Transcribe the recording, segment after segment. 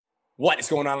What is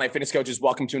going on, Life Fitness Coaches?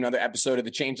 Welcome to another episode of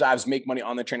the Change Lives, Make Money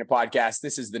Online Trainer podcast.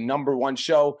 This is the number one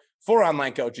show for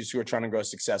online coaches who are trying to grow a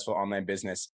successful online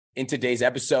business. In today's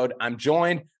episode, I'm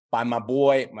joined by my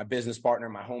boy, my business partner,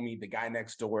 my homie, the guy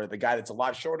next door, the guy that's a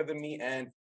lot shorter than me and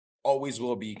always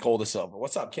will be, Cole De Silva.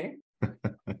 What's up, King?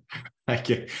 I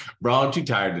can't, bro, I'm too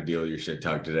tired to deal with your shit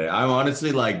talk today. I'm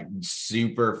honestly like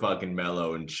super fucking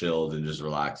mellow and chilled and just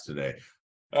relaxed today.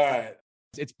 All right.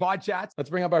 It's Pod Chats. Let's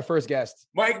bring up our first guest.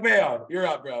 Mike Mayo, you're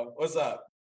up, bro. What's up?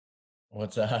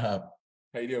 What's up?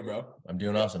 How you doing, bro? I'm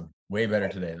doing awesome. Way better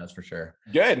today, that's for sure.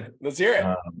 Good. Let's hear it.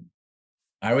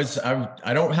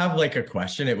 I don't have like a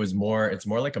question. It's more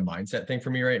like a mindset thing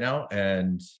for me right now.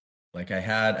 And like I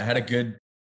had a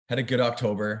good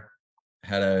October,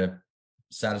 had a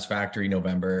satisfactory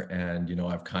November, and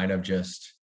I've kind of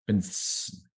just been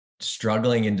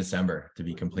struggling in December, to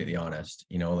be completely honest.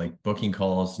 Like booking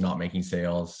calls, not making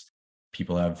sales,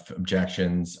 people have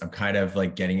objections. I'm kind of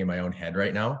like getting in my own head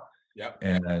right now. Yep.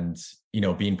 And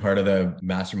being part of the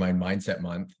Mastermind Mindset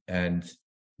Month, and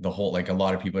the whole, like, a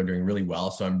lot of people are doing really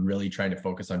well, so I'm really trying to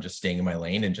focus on just staying in my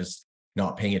lane and just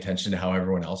not paying attention to how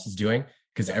everyone else is doing,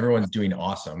 because everyone's doing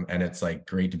awesome and it's like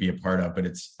great to be a part of, but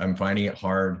I'm finding it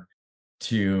hard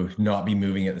to not be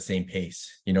moving at the same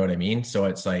pace. You know what I mean? So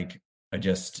it's like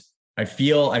I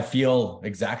feel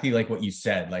exactly like what you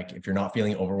said. Like, if you're not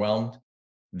feeling overwhelmed,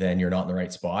 then you're not in the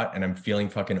right spot. And I'm feeling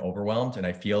fucking overwhelmed. And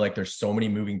I feel like there's so many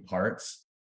moving parts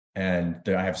and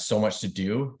that I have so much to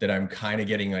do that I'm kind of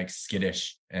getting like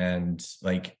skittish and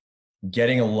like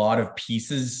getting a lot of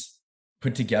pieces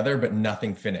put together, but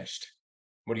nothing finished.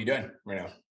 What are you doing right now?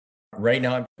 Right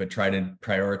now, I'm trying to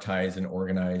prioritize and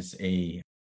organize a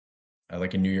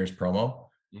New Year's promo.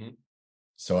 Mm-hmm.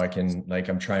 So I can, like,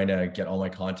 I'm trying to get all my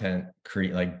content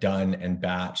done and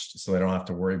batched so I don't have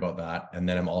to worry about that. And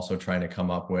then I'm also trying to come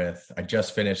up with, I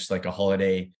just finished like a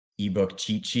holiday ebook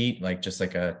cheat sheet, like just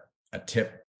like a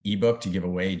tip ebook to give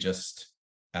away just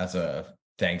as a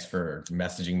thanks for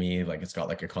messaging me. Like, it's got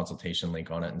like a consultation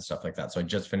link on it and stuff like that. So I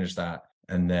just finished that.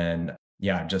 And then,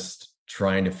 yeah, just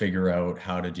trying to figure out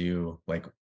how to do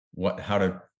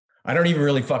I don't even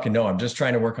really fucking know. I'm just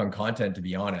trying to work on content, to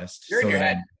be honest. You're in your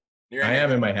head. I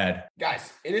am in my head.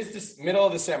 Guys, it is this middle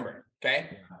of December, okay?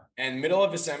 Yeah. And middle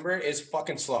of December is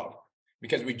fucking slow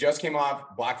because we just came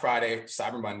off Black Friday,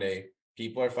 Cyber Monday.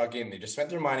 People are they just spent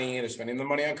their money. They're spending their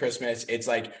money on Christmas. It's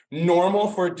like normal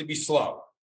for it to be slow.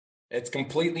 It's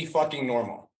completely fucking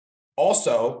normal.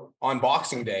 Also, on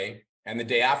Boxing Day and the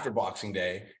day after Boxing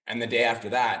Day and the day after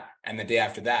that and the day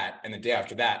after that and the day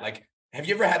after that. Like, have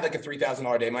you ever had like a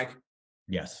 $3,000 day, Mike?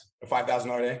 Yes. A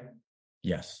 $5,000 day?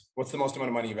 Yes. What's the most amount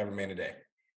of money you've ever made a day?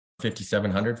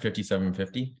 5,700,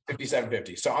 5,750.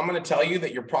 5,750. So I'm going to tell you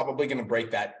that you're probably going to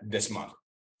break that this month,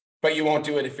 but you won't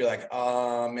do it if you're like,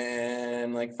 oh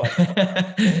man, like, fuck.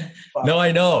 No,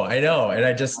 I know.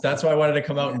 And that's why I wanted to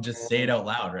come out and just say it out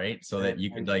loud, right? So that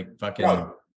you could like fucking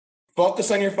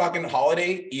focus on your fucking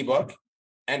holiday ebook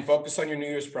and focus on your New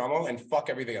Year's promo and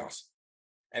fuck everything else.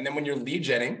 And then when you're lead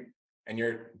genning and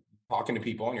you're talking to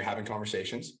people and you're having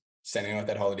conversations, sending out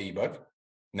that holiday ebook,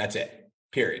 and that's it,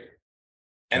 period.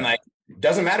 And like, it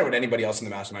doesn't matter what anybody else in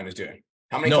the mastermind is doing.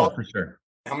 How many calls? For sure.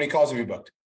 How many calls have you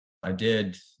booked? I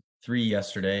did 3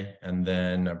 yesterday, and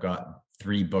then I've got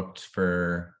 3 booked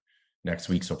for next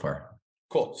week so far.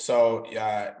 Cool. So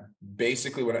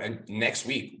basically next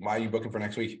week, why are you booking for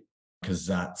next week? Because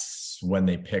that's when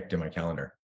they picked in my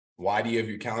calendar. Why do you have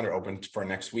your calendar open for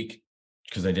next week?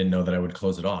 Because I didn't know that I would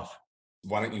close it off.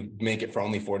 Why don't you make it for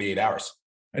only 48 hours?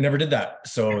 I never did that.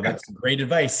 So that's great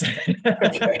advice.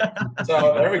 Okay.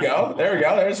 So there we go.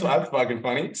 That's fucking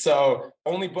funny. So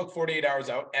only book 48 hours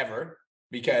out ever,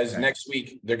 because next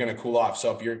week they're going to cool off.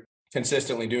 So if you're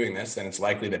consistently doing this, then it's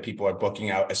likely that people are booking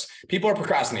out. People are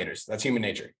procrastinators. That's human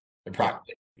nature.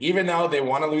 Even though they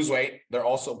want to lose weight, they're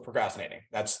also procrastinating.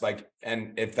 That's like,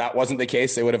 and if that wasn't the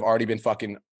case, they would have already been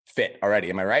fucking fit already.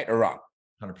 Am I right or wrong?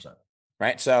 100%.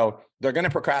 Right. So they're going to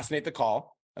procrastinate the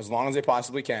call as long as they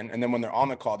possibly can. And then when they're on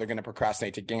the call, they're going to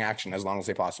procrastinate taking action as long as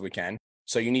they possibly can.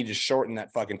 So you need to shorten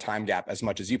that fucking time gap as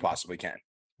much as you possibly can.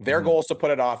 Their goal is to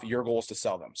put it off. Your goal is to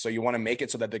sell them. So you want to make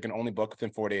it so that they can only book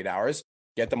within 48 hours,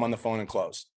 get them on the phone and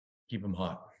close. Keep them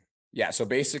hot. Yeah. So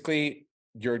basically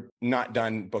you're not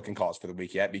done booking calls for the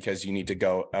week yet, because you need to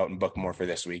go out and book more for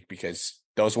this week, because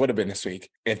those would have been this week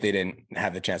if they didn't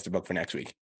have the chance to book for next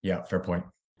week. Yeah. Fair point.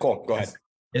 Cool. Go ahead.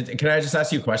 Can I just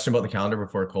ask you a question about the calendar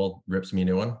before Cole rips me a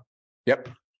new one? Yep.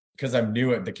 Because I'm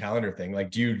new at the calendar thing. Like,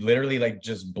 do you literally like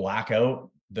just black out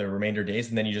the remainder days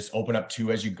and then you just open up 2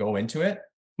 as you go into it?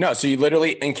 No. So you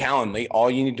literally in Calendly,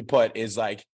 all you need to put is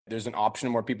like, there's an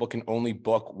option where people can only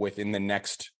book within the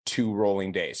next 2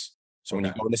 rolling days. So when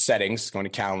you go into settings, go into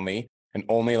Calendly, and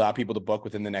only allow people to book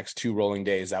within the next 2 rolling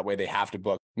days. That way they have to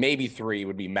book. Maybe 3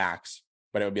 would be max,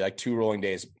 but it would be like 2 rolling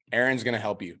days. Aaron's going to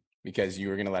help you because you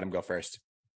were going to let him go first.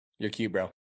 You're cute, bro.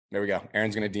 There we go.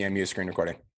 Aaron's going to DM you a screen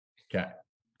recording. Okay.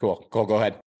 Cool. Go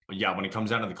ahead. Yeah, when it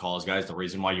comes down to the calls, guys, the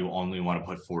reason why you only want to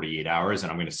put 48 hours,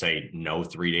 and I'm going to say no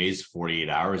 3 days, 48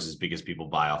 hours, is because people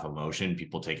buy off emotion.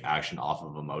 People take action off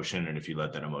of emotion. And if you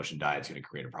let that emotion die, it's going to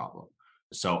create a problem.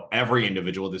 So every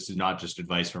individual, this is not just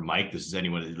advice from Mike. This is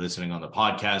anyone listening on the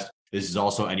podcast. This is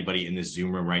also anybody in this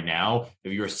Zoom room right now.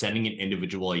 If you're sending an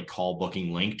individual a call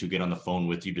booking link to get on the phone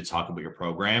with you to talk about your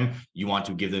program, you want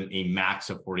to give them a max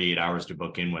of 48 hours to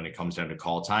book in when it comes down to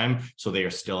call time. So they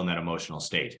are still in that emotional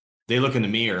state. They look in the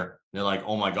mirror, they're like,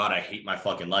 oh my God, I hate my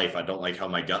fucking life. I don't like how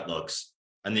my gut looks.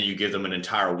 And then you give them an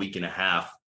entire week and a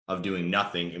half of doing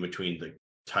nothing in between the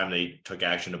time they took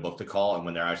action to book the call and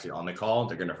when they're actually on the call,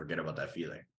 they're going to forget about that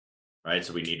feeling. Right.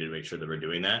 So we need to make sure that we're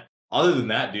doing that. Other than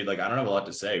that, dude, like, I don't have a lot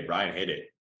to say. Brian hit it.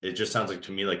 It just sounds like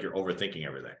to me, like you're overthinking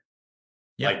everything.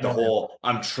 Yeah, like the whole,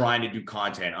 I'm trying to do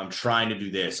content. I'm trying to do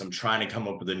this. I'm trying to come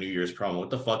up with a New Year's promo. What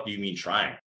the fuck do you mean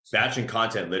trying? Batching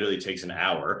content literally takes an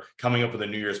hour. Coming up with a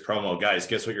New Year's promo, guys,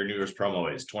 guess what your New Year's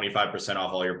promo is? 25%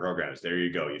 off all your programs. There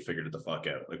you go. You figured it the fuck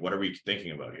out. Like, what are we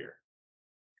thinking about here?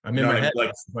 I'm in my head.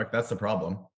 Like, that's the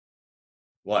problem.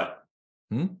 What?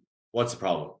 What's the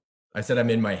problem? I said I'm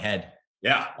in my head.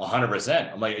 Yeah,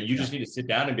 100%. I'm like, you just need to sit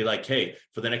down and be like, hey,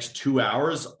 for the next 2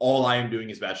 hours, all I am doing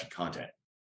is batching content.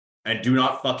 And do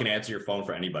not fucking answer your phone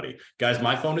for anybody. Guys,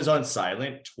 my phone is on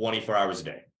silent 24 hours a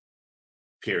day.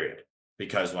 Period.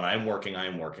 Because when I'm working, I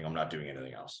am working. I'm not doing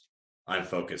anything else. I'm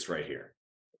focused right here.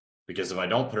 Because if I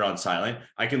don't put it on silent,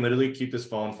 I can literally keep this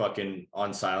phone fucking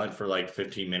on silent for like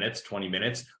 15 minutes, 20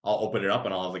 minutes. I'll open it up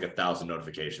and I'll have like 1,000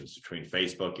 notifications between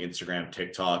Facebook, Instagram,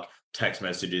 TikTok, text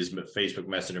messages, Facebook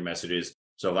Messenger messages.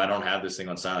 So if I don't have this thing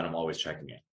on silent, I'm always checking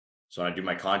it. So when I do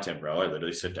my content, bro, I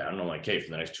literally sit down and I'm like, hey, for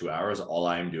the next 2 hours, all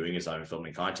I am doing is I'm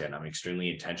filming content. I'm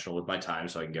extremely intentional with my time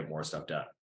so I can get more stuff done.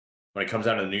 When it comes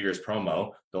down to the New Year's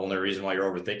promo, the only reason why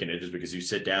you're overthinking it is because you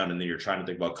sit down and then you're trying to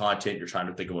think about content. You're trying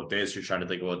to think about this. You're trying to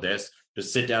think about this.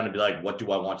 Just sit down and be like, what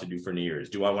do I want to do for New Year's?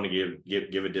 Do I want to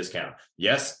give a discount?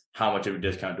 Yes. How much of a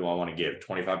discount do I want to give?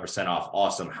 25% off.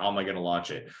 Awesome. How am I going to launch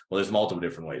it? Well, there's multiple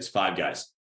different ways. 5 guys.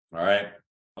 All right.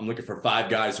 I'm looking for 5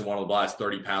 guys who want to lose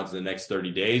 30 pounds in the next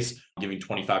 30 days, giving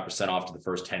 25% off to the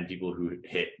first 10 people who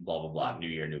hit blah, blah, blah. New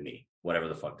year, new me, whatever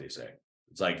the fuck they say.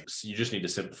 It's like, you just need to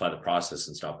simplify the process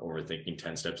and stop overthinking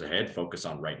 10 steps ahead. Focus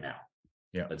on right now.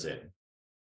 Yeah. That's it.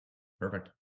 Perfect.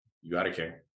 You got it,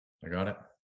 King. I got it.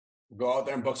 Go out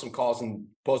there and book some calls and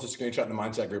post a screenshot in the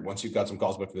mindset group once you've got some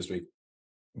calls booked for this week.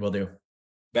 Will do.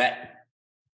 Bet.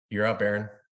 You're up, Aaron.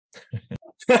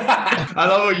 I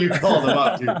love what you called him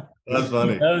up, dude. That's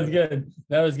funny.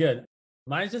 That was good.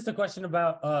 Mine's just a question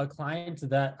about a client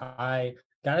that I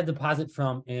got a deposit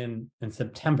from in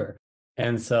September.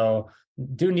 And so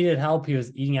dude needed help. He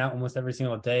was eating out almost every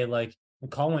single day. Like, the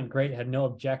call went great, had no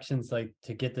objections, like,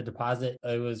 to get the deposit.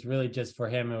 It was really just for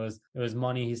him. It was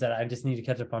money. He said, I just need to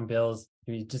catch up on bills.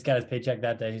 He just got his paycheck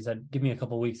that day. He said, give me a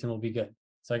couple of weeks and we'll be good.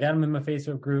 So I got him in my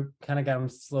Facebook group, kind of got him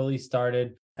slowly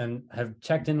started, and have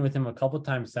checked in with him a couple of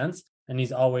times since. And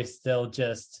he's always still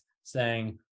just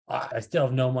saying, I still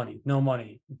have no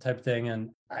money type thing.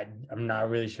 And I'm not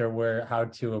really sure how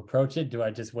to approach it. Do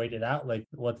I just wait it out? Like,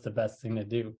 what's the best thing to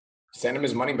do? Send him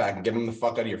his money back and get him the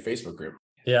fuck out of your Facebook group.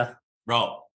 Yeah.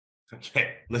 Bro,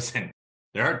 okay, listen,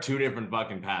 there are 2 different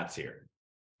fucking paths here.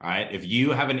 All right. If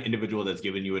you have an individual that's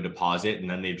given you a deposit and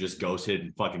then they've just ghosted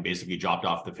and fucking basically dropped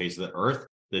off the face of the earth,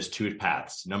 there's 2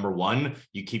 paths. Number 1,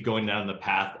 you keep going down the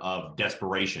path of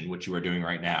desperation, which you are doing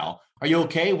right now. Are you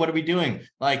okay? What are we doing?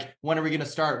 Like, when are we going to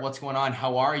start? What's going on?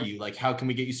 How are you? Like, how can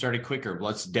we get you started quicker?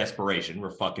 Let's desperation.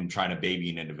 We're fucking trying to baby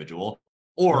an individual.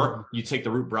 Or you take the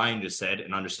route Brian just said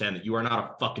and understand that you are not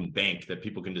a fucking bank that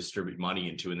people can distribute money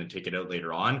into and then take it out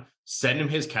later on. Send him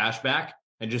his cash back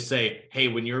and just say, hey,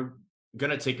 when you're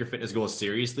going to take your fitness goals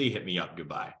seriously, hit me up.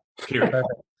 Goodbye. Period.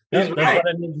 That's what I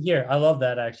need to hear. I love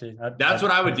that, actually. That's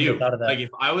what I would do. Like,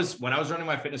 when I was running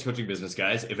my fitness coaching business,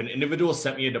 guys, if an individual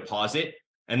sent me a deposit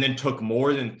and then took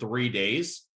more than 3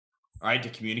 days, all right, to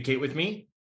communicate with me,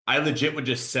 I legit would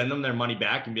just send them their money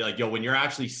back and be like, yo, when you're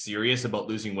actually serious about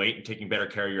losing weight and taking better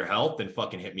care of your health, then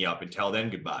fucking hit me up. Until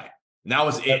then, goodbye. And that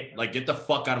was it. Like, get the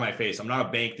fuck out of my face. I'm not a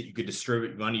bank that you could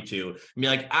distribute money to and be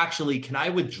like, actually, can I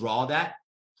withdraw that,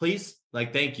 please?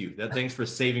 Like, thank you. Thanks for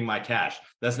saving my cash.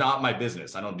 That's not my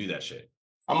business. I don't do that shit.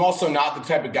 I'm also not the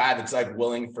type of guy that's like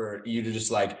willing for you to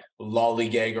just like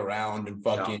lollygag around and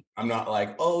fucking, no. I'm not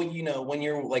like, oh, when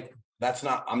you're like,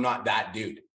 I'm not that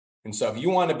dude. And so if you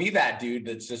want to be that dude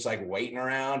that's just like waiting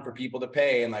around for people to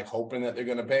pay and like hoping that they're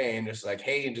going to pay and just like,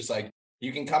 hey, and just like,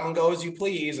 you can come and go as you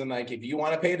please. And like, if you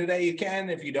want to pay today, you can.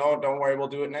 If you don't worry, we'll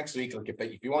do it next week. Like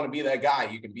if you want to be that guy,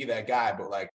 you can be that guy.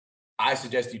 But like, I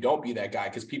suggest you don't be that guy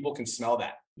because people can smell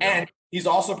that. Yeah. And he's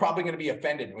also probably going to be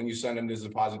offended when you send him his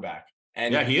deposit back.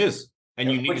 And yeah, he is.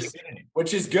 And you need to sit in it.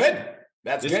 Which is good.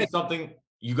 This is something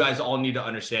you guys all need to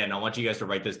understand. I want you guys to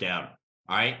write this down.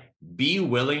 All right. Be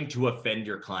willing to offend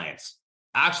your clients.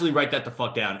 Actually write that the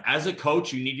fuck down. As a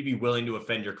coach, you need to be willing to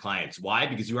offend your clients. Why?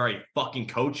 Because you are a fucking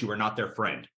coach. You are not their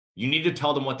friend. You need to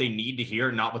tell them what they need to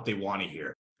hear, not what they want to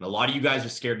hear. And a lot of you guys are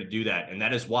scared to do that. And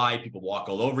that is why people walk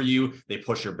all over you. They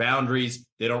push your boundaries.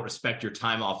 They don't respect your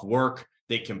time off work.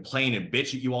 They complain and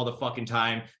bitch at you all the fucking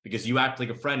time because you act like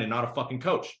a friend and not a fucking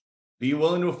coach. Be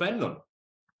willing to offend them.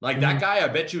 Like that guy, I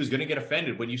bet you is going to get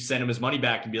offended when you send him his money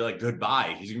back and be like,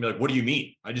 goodbye. He's going to be like, what do you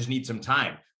mean? I just need some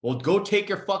time. Well, go take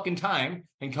your fucking time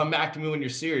and come back to me when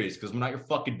you're serious because I'm not your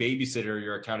fucking babysitter or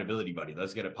your accountability buddy.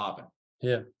 Let's get it popping.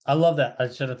 Yeah, I love that. I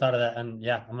should have thought of that. And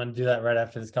yeah, I'm going to do that right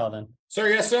after this call then. Sir,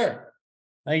 yes, sir.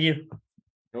 Thank you.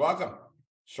 You're welcome.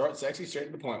 Short, sexy, straight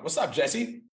to the point. What's up,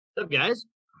 Jesse? What's up, guys?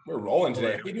 We're rolling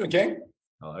today. How you doing, King?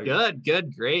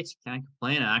 Good, great. Can't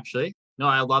complain, actually. No,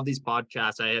 I love these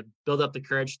podcasts. I have built up the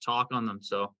courage to talk on them.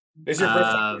 So this is your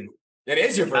first time. It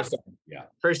is your first time. Yeah.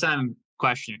 First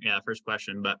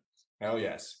question. But hell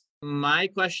yes. My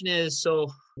question is,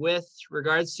 so with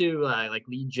regards to like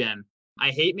lead gen, I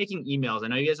hate making emails. I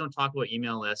know you guys don't talk about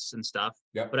email lists and stuff,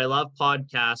 but I love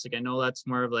podcasts. Like I know that's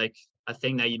more of like a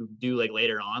thing that you do like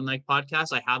later on, like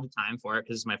podcasts. I have the time for it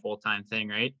because it's my full-time thing,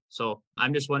 right? So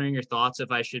I'm just wondering your thoughts if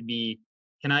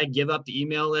can I give up the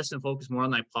email list and focus more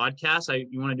on my podcast?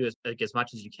 You want to do as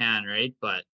much as you can, right?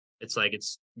 But it's like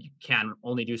you can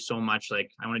only do so much.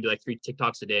 Like I want to do like 3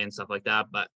 TikToks a day and stuff like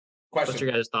that. But what's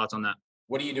your guys' thoughts on that?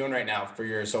 What are you doing right now for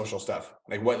your social stuff?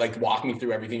 Like walk me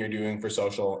through everything you're doing for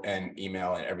social and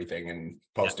email and everything and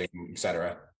posting,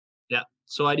 etc. Yeah.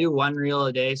 So I do 1 reel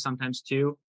a day, sometimes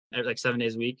 2, like 7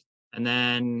 days a week. And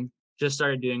then just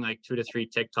started doing like 2 to 3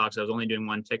 TikToks. I was only doing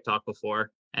 1 TikTok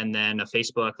before. And then a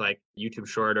Facebook, like YouTube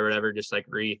short or whatever, just like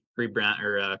rebrand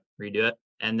or redo it.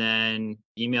 And then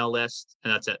email list,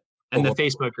 and that's it. And the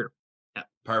Facebook group. Yeah.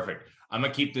 Perfect. I'm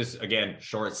going to keep this, again,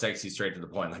 short, sexy, straight to the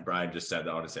point. Like Brian just said,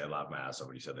 honestly, I laughed my ass off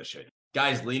when you said this shit.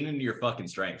 Guys, lean into your fucking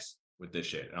strengths with this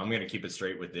shit. And I'm going to keep it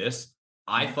straight with this.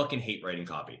 I fucking hate writing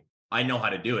copy. I know how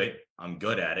to do it. I'm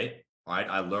good at it. All right.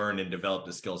 I learned and developed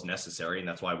the skills necessary. And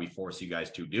that's why we force you guys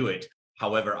to do it.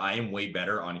 However, I am way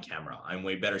better on camera. I'm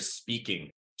way better speaking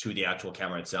to the actual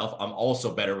camera itself. I'm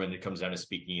also better when it comes down to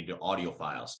speaking into audio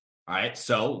files. All right.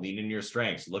 So lean into your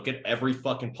strengths. Look at every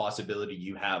fucking possibility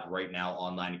you have right now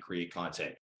online to create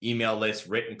content. Email lists,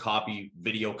 written copy,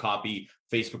 video copy,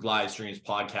 Facebook live streams,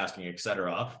 podcasting,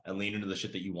 etc. And lean into the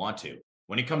shit that you want to.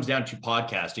 When it comes down to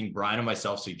podcasting, Brian and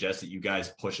myself suggest that you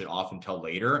guys push it off until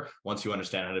later once you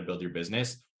understand how to build your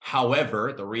business.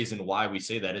 However, the reason why we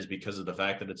say that is because of the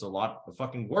fact that it's a lot of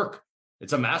fucking work.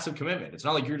 It's a massive commitment. It's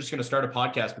not like you're just going to start a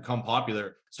podcast, become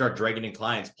popular, start dragging in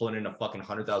clients, pulling in a fucking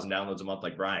 100,000 downloads a month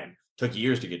like Brian. Took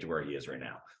years to get to where he is right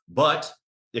now. But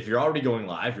if you're already going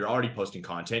live, you're already posting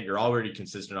content, you're already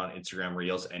consistent on Instagram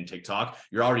Reels and TikTok,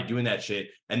 you're already doing that shit.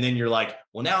 And then you're like,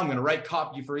 well, now I'm going to write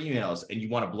copy for emails and you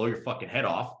want to blow your fucking head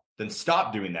off, then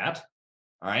stop doing that.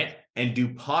 All right. And do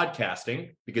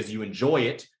podcasting because you enjoy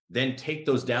it. Then take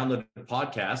those downloaded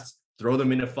podcasts, throw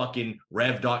them into fucking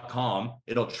rev.com.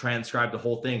 It'll transcribe the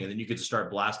whole thing. And then you get to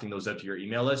start blasting those out to your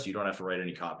email list. You don't have to write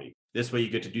any copy. This way you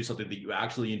get to do something that you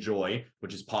actually enjoy,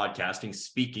 which is podcasting,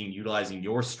 speaking, utilizing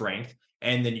your strength.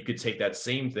 And then you could take that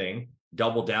same thing,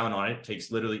 double down on it. It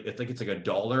takes literally, I think it's like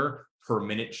 $1 per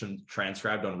minute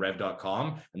transcribed on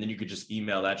rev.com. And then you could just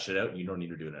email that shit out and you don't need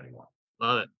to do it anymore.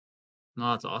 Love it.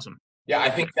 No, that's awesome. Yeah,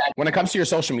 I think that when it comes to your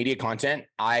social media content,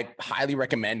 I highly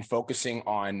recommend focusing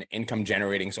on income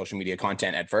generating social media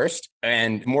content at first,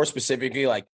 and more specifically,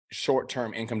 like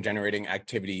short-term income generating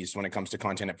activities when it comes to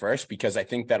content at first, because I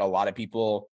think that a lot of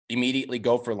people immediately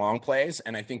go for long plays.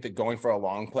 And I think that going for a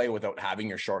long play without having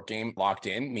your short game locked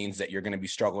in means that you're going to be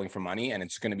struggling for money and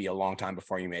it's going to be a long time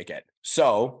before you make it.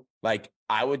 So like,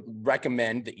 I would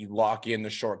recommend that you lock in the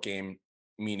short game,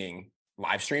 meaning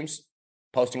live streams,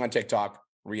 posting on TikTok,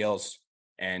 Reels,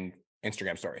 and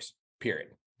Instagram stories, period.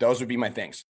 Those would be my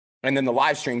things. And then the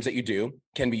live streams that you do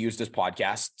can be used as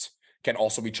podcasts, can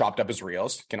also be chopped up as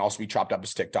Reels, can also be chopped up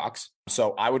as TikToks.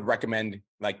 So I would recommend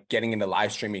like getting into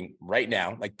live streaming right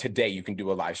now. Like today, you can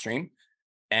do a live stream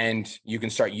and you can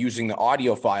start using the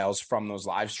audio files from those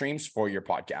live streams for your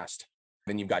podcast.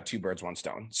 Then you've got 2 birds, 1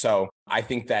 stone. So I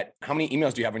think that, how many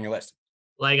emails do you have on your list?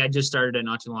 Like I just started it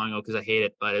not too long ago because I hate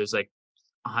it, but it was like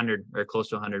 100 or close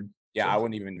to 100. Yeah, I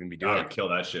wouldn't even be doing Gotta it. kill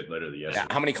that shit literally Yeah.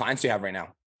 yesterday. How many clients do you have right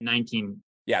now? 19.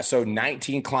 Yeah, so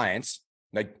 19 clients.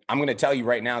 Like I'm going to tell you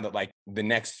right now that like the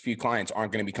next few clients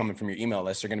aren't going to be coming from your email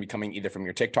list. They're going to be coming either from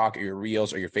your TikTok or your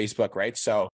Reels or your Facebook, right?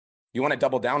 So you want to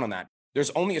double down on that.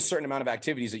 There's only a certain amount of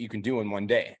activities that you can do in one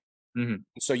day. Mm-hmm.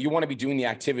 So you want to be doing the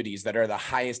activities that are the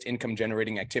highest income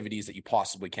generating activities that you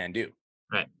possibly can do.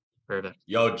 Right. Perfect.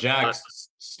 Yo, Jax,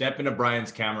 step into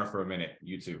Brian's camera for a minute.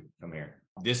 You two, come here.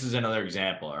 This is another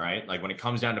example, all right? Like when it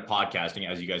comes down to podcasting,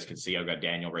 as you guys can see, I've got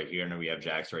Daniel right here and we have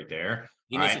Jax right there.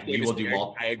 All right, we will do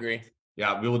I agree.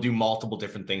 Yeah, we will do multiple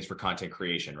different things for content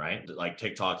creation, right? Like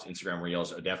TikToks, Instagram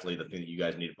Reels are definitely the thing that you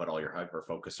guys need to put all your hyper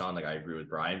focus on. Like I agree with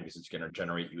Brian because it's going to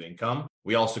generate you income.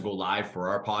 We also go live for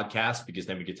our podcast because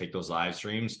then we can take those live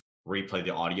streams, replay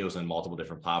the audios on multiple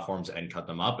different platforms and cut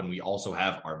them up. And we also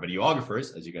have our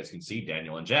videographers, as you guys can see,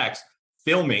 Daniel and Jax,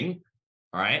 filming,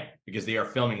 all right? Because they are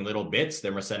filming little bits.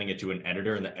 Then we're sending it to an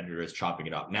editor and the editor is chopping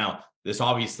it up. Now, this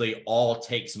obviously all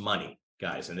takes money,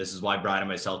 guys. And this is why Brian and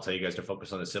myself tell you guys to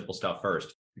focus on the simple stuff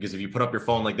first. Because if you put up your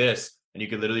phone like this and you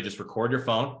can literally just record your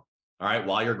phone, all right,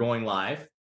 while you're going live,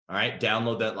 all right,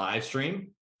 download that live stream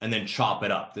and then chop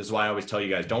it up. This is why I always tell you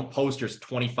guys, don't post your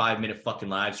 25-minute fucking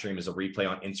live stream as a replay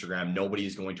on Instagram. Nobody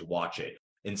is going to watch it.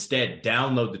 Instead,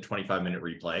 download the 25-minute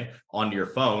replay onto your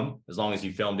phone, as long as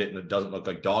you filmed it and it doesn't look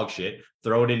like dog shit.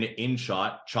 Throw it into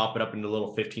InShot, chop it up into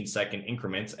little 15-second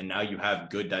increments, and now you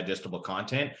have good digestible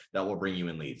content that will bring you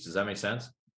in leads. Does that make sense?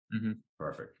 Mm-hmm.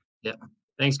 Perfect. Yeah.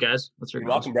 Thanks, guys. That's your You're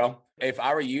welcome, bro. If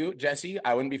I were you, Jesse,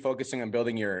 I wouldn't be focusing on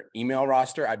building your email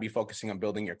roster. I'd be focusing on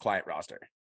building your client roster.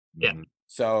 Yeah.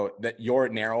 So that your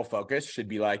narrow focus should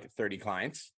be like 30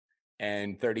 clients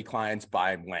and 30 clients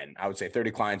by when? I would say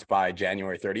 30 clients by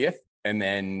January 30th. And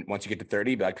then once you get to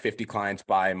 30, be like 50 clients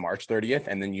by March 30th.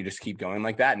 And then you just keep going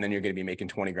like that. And then you're going to be making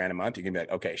 20 grand a month. You're gonna be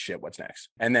like, okay, shit, what's next?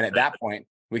 And then at that point,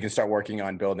 we can start working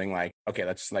on building like, okay,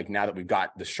 let's like, now that we've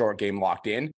got the short game locked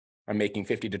in, I'm making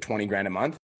 50 to 20 grand a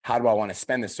month. How do I want to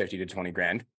spend this 50 to 20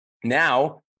 grand?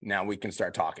 Now we can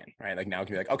start talking, right? Like now we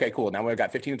can be like, okay, cool. Now we've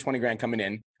got 15 to 20 grand coming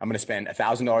in. I'm going to spend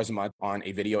 $1,000 a month on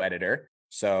a video editor.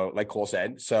 So like Cole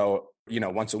said, so,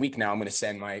 once a week now I'm going to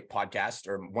send my podcast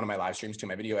or one of my live streams to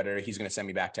my video editor. He's going to send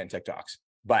me back 10 TikToks.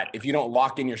 But if you don't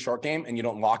lock in your short game and you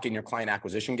don't lock in your client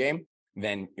acquisition game,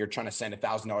 then you're trying to send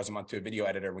 $1,000 a month to a video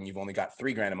editor when you've only got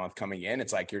 $3 grand a month coming in.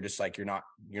 It's like, you're just like, you're not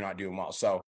doing well.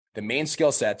 So the main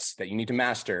skill sets that you need to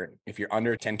master if you're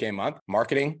under 10K a month,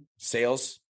 marketing,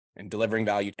 sales, and delivering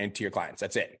value into your clients.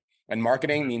 That's it. And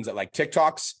marketing means that like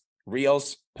TikToks,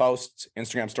 Reels, posts,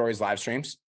 Instagram stories, live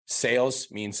streams. Sales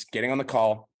means getting on the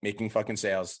call, making fucking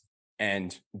sales,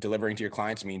 and delivering to your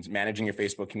clients means managing your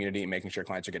Facebook community and making sure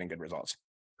clients are getting good results.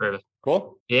 Perfect.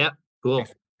 Cool? Yeah. Cool.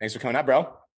 Thanks for coming up,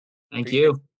 bro. Thank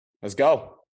you. Let's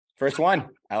go. First one.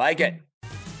 I like it.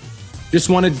 Just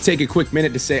wanted to take a quick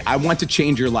minute to say, I want to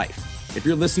change your life. If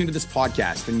you're listening to this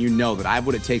podcast, then you know that I have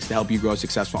what it takes to help you grow a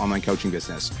successful online coaching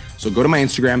business. So go to my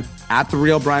Instagram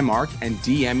 @TheRealBrianMark and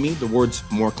DM me the words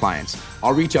more clients.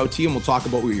 I'll reach out to you and we'll talk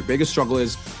about what your biggest struggle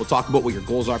is. We'll talk about what your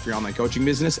goals are for your online coaching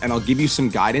business, and I'll give you some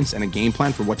guidance and a game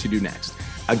plan for what to do next.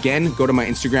 Again, go to my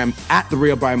Instagram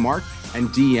 @TheRealBrianMark and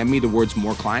DM me the words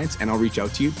more clients, and I'll reach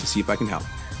out to you to see if I can help.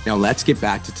 Now let's get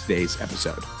back to today's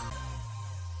episode.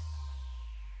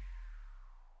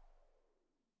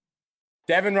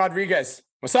 Devin Rodriguez,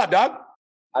 what's up, dog?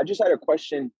 I just had a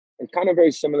question. It's kind of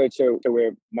very similar to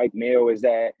where Mike Mayo is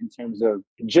at in terms of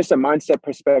just a mindset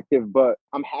perspective, but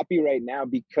I'm happy right now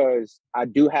because I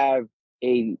do have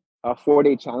a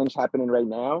 4-day challenge happening right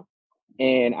now.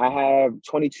 And I have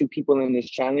 22 people in this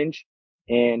challenge.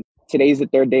 And today's the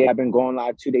 3rd day. I've been going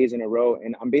live 2 days in a row.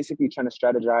 And I'm basically trying to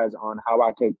strategize on how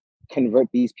I could convert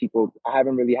these people. I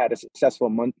haven't really had a successful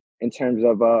month in terms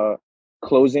of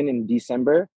closing in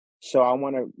December. So I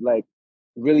want to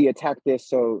really attack this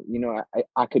so,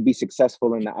 I could be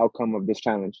successful in the outcome of this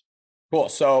challenge. Cool.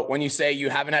 So when you say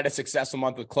you haven't had a successful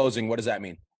month with closing, what does that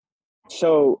mean?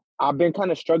 So I've been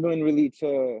kind of struggling really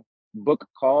to book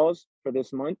calls for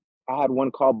this month. I had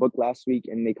one call booked last week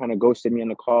and they kind of ghosted me on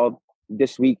the call.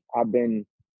 This week, I've been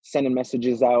sending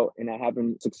messages out and I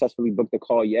haven't successfully booked a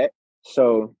call yet.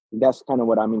 So that's kind of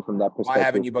what I mean from that perspective. Why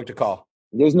haven't you booked a call?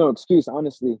 There's no excuse,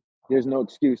 honestly. There's no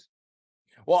excuse.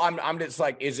 Well, I'm just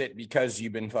like, is it because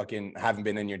you've been haven't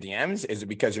been in your DMs? Is it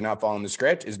because you're not following the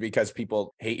script? Is it because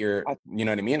people hate you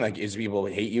know what I mean? Like, is people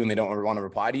hate you and they don't want to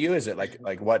reply to you? Is it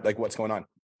what's going on?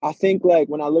 I think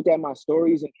when I look at my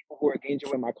stories and people who are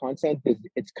engaging with my content,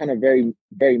 it's kind of very,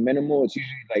 very minimal. It's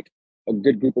usually like a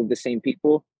good group of the same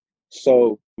people.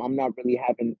 So I'm not really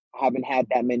haven't had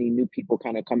that many new people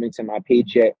kind of come into my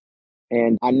page yet.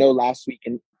 And I know last week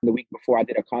and the week before I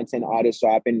did a content audit, so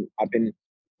I've been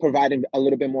providing a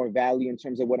little bit more value in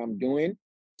terms of what I'm doing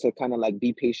to kind of like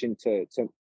be patient to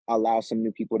allow some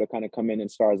new people to kind of come in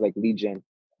as far as like lead gen.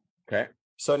 Okay.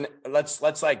 So let's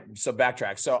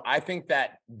backtrack. So I think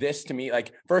that this, to me,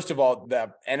 like, first of all,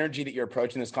 the energy that you're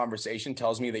approaching this conversation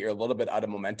tells me that you're a little bit out of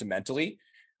momentum mentally.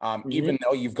 Even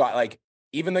though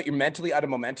even though you're mentally out of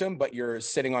momentum, but you're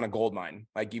sitting on a gold mine.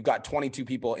 Like, you've got 22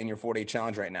 people in your 4-day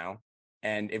challenge right now.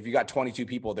 And if you got 22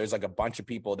 people, there's like a bunch of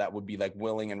people that would be like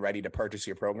willing and ready to purchase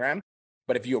your program.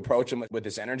 But if you approach them with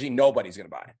this energy, nobody's going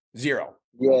to buy. Zero.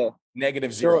 Yeah.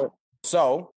 -0. Sure.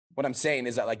 So what I'm saying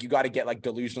is that, like, you got to get like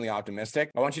delusionally optimistic.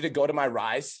 I want you to go to my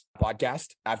Rise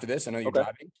podcast after this. I know you're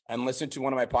driving, and listen to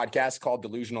one of my podcasts called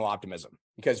Delusional Optimism.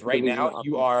 Because right now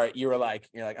you're like,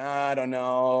 I don't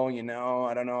know,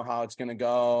 I don't know how it's going to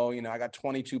go. I got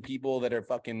 22 people that are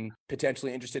fucking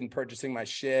potentially interested in purchasing my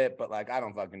shit, but like, I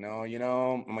don't fucking know,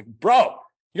 I'm like, bro,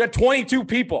 you got 22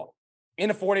 people in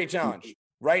a 4-day challenge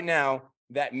right now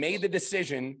that made the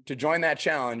decision to join that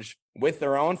challenge with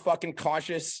their own fucking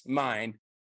cautious mind.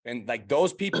 And like,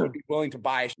 those people would be willing to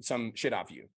buy some shit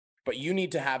off you, but you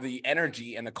need to have the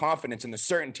energy and the confidence and the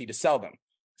certainty to sell them.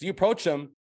 So you approach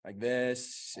them like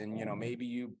this, and maybe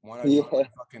you want to join a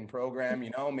fucking program,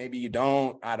 maybe you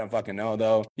don't. I don't fucking know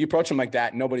though. You approach them like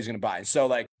that, nobody's gonna buy. So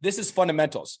like, this is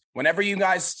fundamentals. Whenever you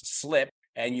guys slip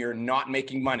and you're not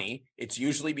making money, it's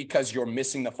usually because you're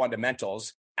missing the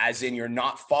fundamentals, as in you're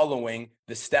not following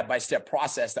the step-by-step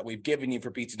process that we've given you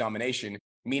for Pizza Domination.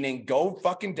 Meaning, go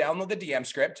fucking download the DM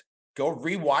script, go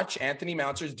rewatch Anthony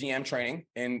Mouncer's DM training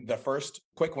in the first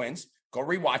quick wins, go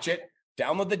rewatch it,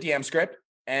 download the DM script,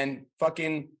 and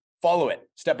fucking follow it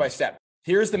step by step.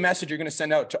 Here's the message you're going to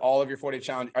send out to all of your 4-day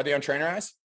challenge. Are they on Trainer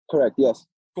Eyes? Correct. Yes.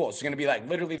 Cool. So it's going to be like,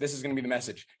 literally, this is going to be the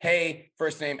message. Hey,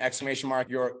 first name, !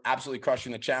 You're absolutely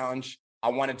crushing the challenge. I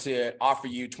wanted to offer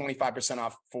you 25%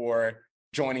 off for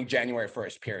joining January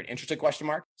 1st, period. Interested ?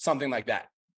 Something like that.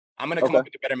 I'm going to come up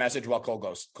with a better message while Cole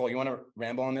goes. Cole, you want to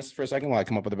ramble on this for a second while I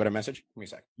come up with a better message? Give me a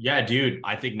sec. Yeah, dude.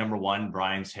 I think number one,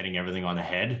 Brian's hitting everything on the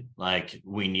head. Like,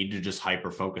 we need to just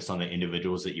hyper focus on the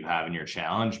individuals that you have in your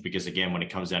challenge, because again, when it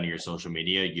comes down to your social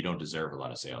media, you don't deserve a lot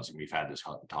of sales. And we've had this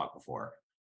talk before.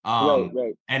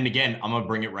 Right. And again, I'm going to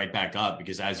bring it right back up,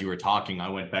 because as you were talking, I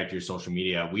went back to your social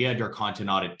media. We had your content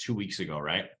audit 2 weeks ago,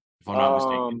 right? If I'm not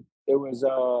mistaken. It was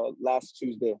last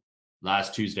Tuesday.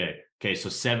 Last Tuesday. Okay. So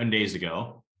 7 days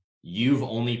ago. You've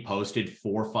only posted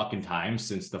 4 fucking times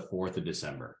since the 4th of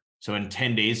December. So in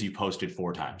 10 days, you posted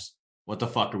 4 times. What the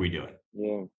fuck are we doing?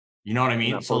 Yeah. You know what I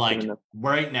mean? So like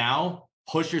right now,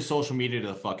 push your social media to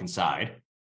the fucking side,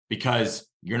 because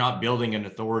you're not building an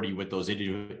authority with those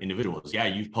individuals. Yeah,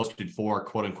 you've posted 4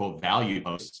 quote unquote value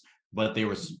posts, but they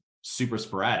were super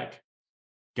sporadic.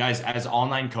 Guys, as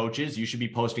online coaches, you should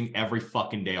be posting every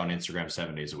fucking day on Instagram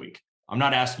 7 days a week. I'm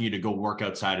not asking you to go work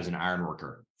outside as an iron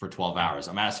worker for 12 hours.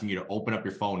 I'm asking you to open up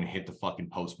your phone and hit the fucking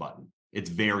post button. It's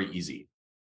very easy.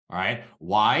 All right.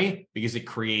 Why? Because it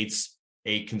creates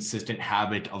a consistent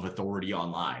habit of authority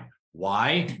online.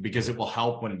 Why? Because it will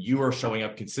help when you are showing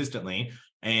up consistently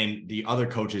and the other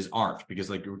coaches aren't. Because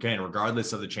like, again,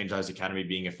 regardless of the Change Lives Academy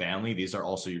being a family, these are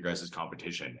also your guys'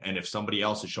 competition. And if somebody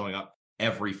else is showing up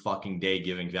every fucking day,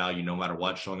 giving value, no matter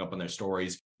what, showing up on their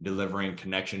stories, delivering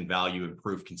connection, value, and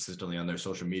proof consistently on their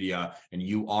social media, and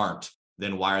you aren't,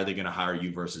 then why are they going to hire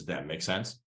you versus them? Make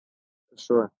sense?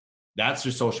 Sure. That's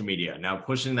your social media. Now,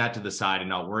 pushing that to the side and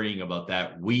not worrying about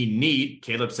that,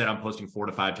 Caleb said, I'm posting 4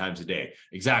 to 5 times a day.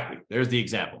 Exactly. There's the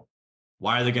example.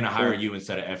 Why are they going to hire you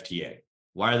instead of FTA?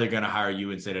 Why are they going to hire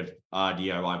you instead of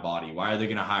DIY Body? Why are they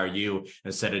going to hire you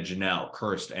instead of Janelle,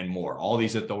 Kirst, and more? All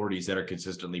these authorities that are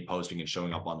consistently posting and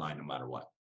showing up online no matter what.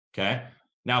 Okay.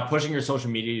 Now, pushing your social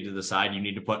media to the side, you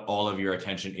need to put all of your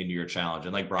attention into your challenge.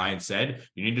 And like Brian said,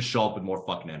 you need to show up with more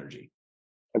fucking energy.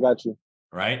 I got you.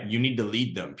 Right? You need to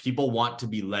lead them. People want to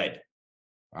be led.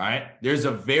 All right. There's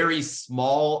a very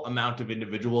small amount of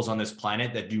individuals on this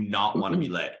planet that do not want to be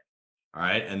led. All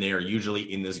right. And they are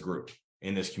usually in this group,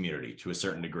 in this community to a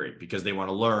certain degree, because they want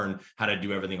to learn how to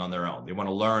do everything on their own. They want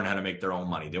to learn how to make their own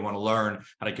money. They want to learn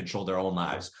how to control their own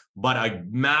lives. But a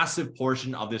massive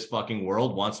portion of this fucking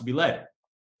world wants to be led.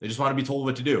 They just want to be told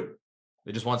what to do.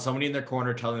 They just want somebody in their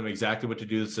corner telling them exactly what to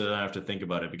do, so they don't have to think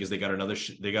about it, because they got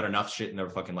enough shit in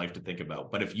their fucking life to think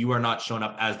about. But if you are not showing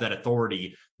up as that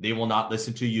authority, they will not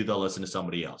listen to you. They'll listen to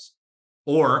somebody else,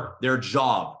 or their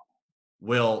job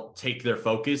will take their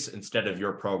focus instead of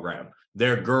your program.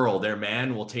 Their girl, their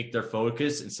man will take their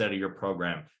focus instead of your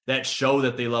program. That show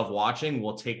that they love watching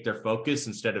will take their focus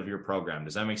instead of your program.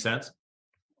 Does that make sense?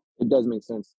 It does make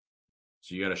sense.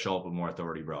 So you got to show up with more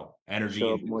authority, bro. Energy,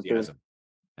 Show up more enthusiasm.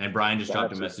 And Brian just dropped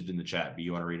a Gotcha. message in the chat. But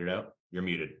you want to read it out? You're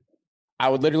muted. I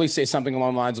would literally say something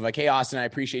along the lines of like, hey, Austin, I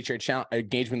appreciate your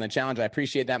engagement in the challenge. I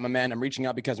appreciate that, my man. I'm reaching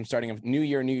out because I'm starting a new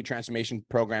year transformation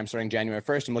program starting January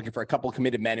 1st. I'm looking for a couple of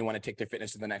committed men who want to take their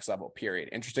fitness to the next level, period.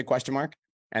 Interested, question mark?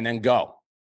 And then go.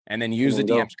 And then use the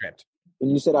DM script.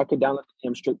 And you said I could download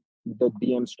the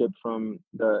DM script from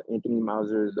the Anthony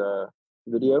Mauser's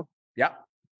video? Yep.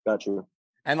 Got you.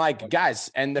 And like,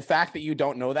 guys, and the fact that you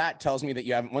don't know that tells me that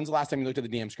you haven't. When's the last time you looked at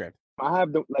the DM script? I have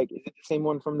is it the same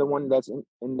one from the one that's in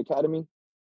the academy?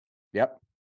 Yep.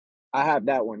 I have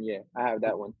that one. Yeah, I have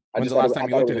that one. When's the last time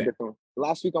you looked at it?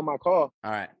 Last week on my call.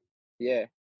 All right. Yeah,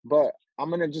 but I'm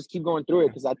gonna just keep going through it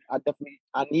because I definitely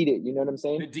need it. You know what I'm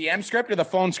saying? The DM script or the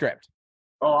phone script?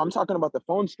 Oh, I'm talking about the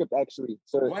phone script actually.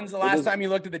 So when's the last time you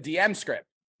looked at the DM script?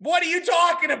 What are you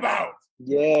talking about?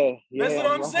 Yeah. That's what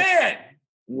I'm saying.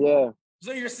 Yeah.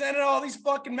 So you're sending all these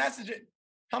fucking messages.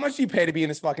 How much do you pay to be in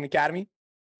this fucking academy?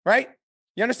 Right?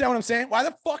 You understand what I'm saying? Why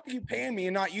the fuck are you paying me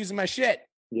and not using my shit?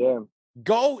 Yeah.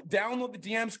 Go download the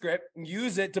DM script and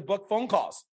use it to book phone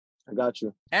calls. I got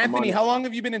you. Anthony, how long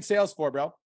have you been in sales for,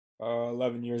 bro?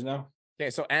 11 years now.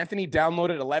 Okay, so Anthony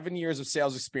downloaded 11 years of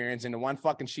sales experience into one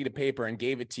fucking sheet of paper and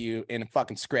gave it to you in a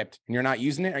fucking script, and you're not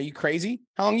using it? Are you crazy?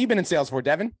 How long have you been in sales for,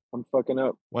 Devin? I'm fucking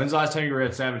up. When's the last time you were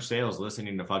at Savage Sales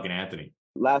listening to fucking Anthony?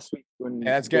 Last week. Yeah,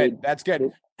 that's good. That's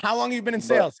good. How long have you been in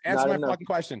sales? Answer my fucking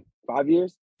question. 5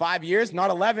 years? 5 years, not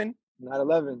 11. Not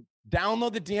 11.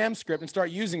 Download the DM script and start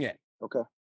using it. Okay. All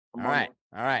right.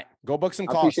 All right. Go book some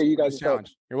calls. I appreciate you guys'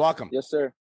 challenge. You're welcome. Yes,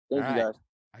 sir. Thank you, guys.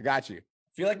 I got you.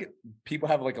 I feel like people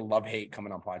have like a love-hate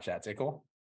coming on pod chats. Hey, cool?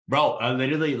 Bro, I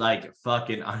literally like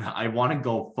fucking, I want to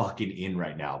go fucking in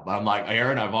right now. But I'm like,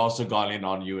 Aaron, I've also gone in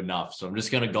on you enough. So I'm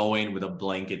just going to go in with a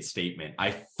blanket statement.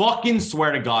 I fucking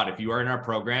swear to God, if you are in our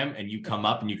program and you come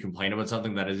up and you complain about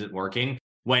something that isn't working,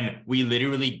 when we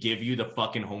literally give you the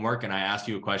fucking homework and I ask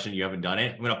you a question, you haven't done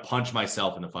it, I'm going to punch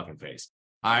myself in the fucking face.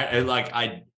 All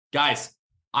right. Guys,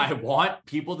 I want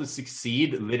people to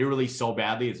succeed literally so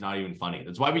badly. It's not even funny.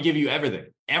 That's why we give you everything.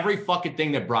 Every fucking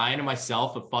thing that Brian and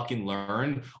myself have fucking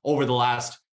learned over the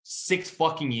last 6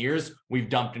 fucking years, we've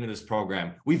dumped into this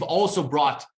program. We've also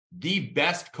brought the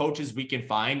best coaches we can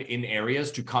find in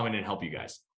areas to come in and help you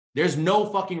guys. There's no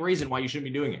fucking reason why you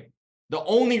shouldn't be doing it. The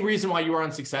only reason why you are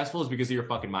unsuccessful is because of your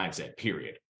fucking mindset,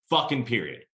 period. Fucking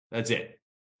period. That's it.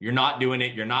 You're not doing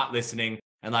it. You're not listening.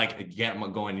 And like, again,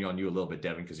 I'm going on you a little bit,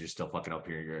 Devin, because you're still fucking up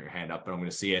here, your hand up, but I'm going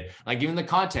to see it. Like, even the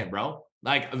content, bro.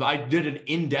 Like, I did an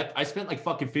in-depth, I spent like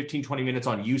fucking 15, 20 minutes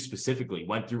on you specifically,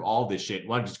 went through all this shit,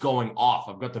 went just going off.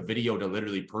 I've got the video to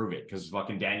literally prove it because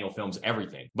fucking Daniel films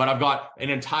everything. But I've got an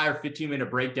entire 15-minute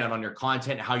breakdown on your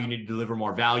content, how you need to deliver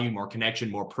more value, more connection,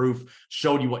 more proof,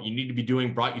 showed you what you need to be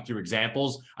doing, brought you through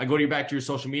examples. I go to back to your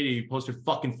social media, you posted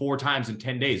fucking 4 times in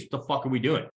 10 days. What the fuck are we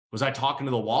doing? Was I talking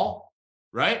to the wall?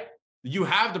 Right? You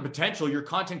have the potential, your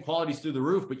content quality is through the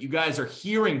roof, but you guys are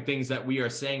hearing things that we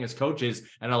are saying as coaches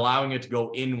and allowing it to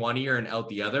go in one ear and out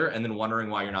the other, and then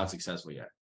wondering why you're not successful yet.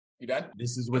 You done?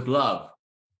 This is with love,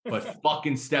 but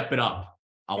fucking step it up.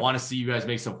 I want to see you guys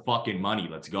make some fucking money.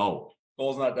 Let's go.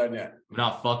 Goal's not done yet. I'm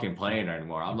not fucking playing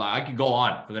anymore. I'm like, I could go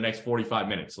on for the next 45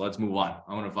 minutes. So let's move on.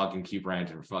 I'm going to fucking keep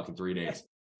ranting for fucking 3 days.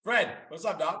 Fred, what's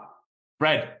up, dog?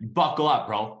 Fred, buckle up,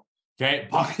 bro. Okay,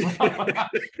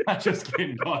 I'm just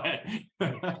kidding. Go ahead. All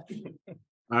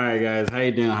right, guys. How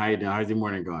you doing? How's your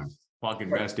morning going? Fucking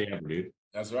best day ever, dude.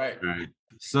 That's right. All right.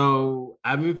 So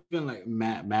I've been feeling like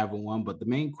mad for one, but the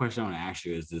main question I want to ask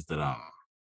you is that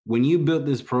when you built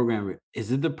this program,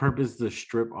 is it the purpose to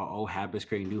strip our old habits,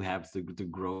 create new habits to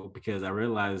grow? Because I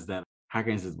realized that how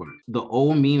can this work? The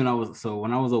old me when I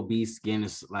was obese, skin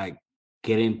is like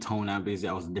getting toned out. Basically,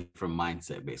 I was a different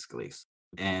mindset, basically.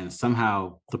 And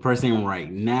somehow the person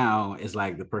right now is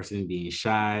like the person being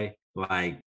shy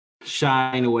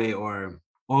in a way, or,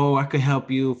 oh, I could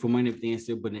help you for money and everything else.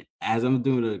 But as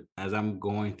I'm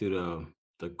going through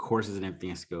the courses and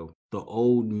everything else, the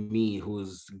old me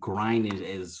who's grinding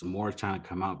is more trying to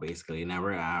come out basically.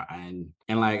 And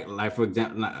like for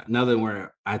example, another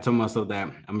where I told myself that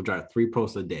I'm gonna drop 3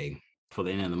 posts a day for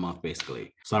the end of the month,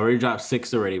 basically. So I already dropped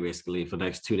 6 already, basically, for the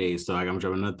next 2 days. So I'm gonna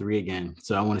drop another 3 again.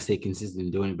 So I want to stay consistent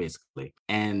in doing it, basically.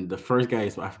 And the first guy,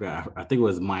 I forgot, I think it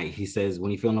was Mike. He says,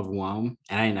 when you feel overwhelmed,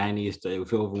 and I need to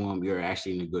feel overwhelmed, you're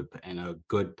actually in a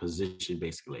good position,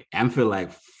 basically. I'm feel like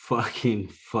fucking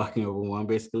overwhelmed,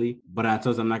 basically. But I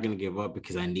told him I'm not gonna give up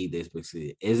because I need this,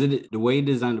 basically. Is it the way you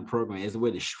design the program? Is it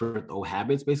way to strip the old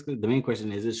habits, basically? The main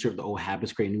question is it strip the old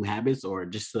habits, create new habits, or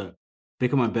just to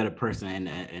become a better person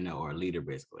and or a leader,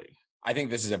 basically? I think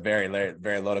this is a very,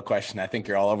 very loaded question. I think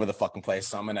you're all over the fucking place.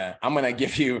 So I'm gonna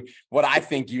give you what I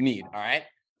think you need. All right.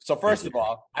 So first of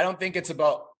all, I don't think it's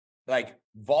about like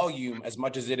volume as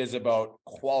much as it is about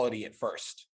quality at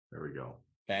first. There we go.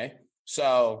 Okay.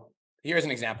 So here's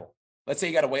an example. Let's say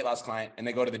you got a weight loss client and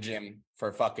they go to the gym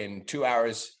for fucking 2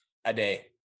 hours a day.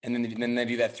 And then they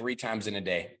do that 3 times in a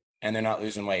day and they're not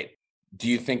losing weight. Do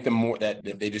you think the more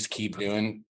that they just keep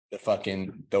doing the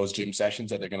fucking those gym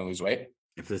sessions that they're going to lose weight?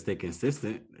 If they stay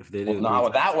consistent, if they do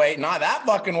not that way, not that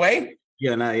fucking way.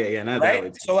 Yeah, not right? that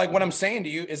way. So like what I'm saying to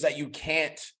you is that you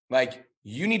can't, like,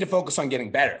 you need to focus on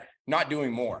getting better, not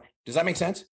doing more. Does that make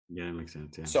sense? Yeah, it makes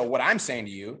sense. Yeah. So what I'm saying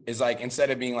to you is like, instead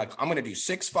of being like, I'm going to do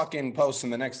 6 fucking posts in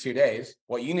the next 2 days,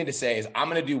 what you need to say is, I'm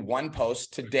going to do 1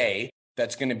 post today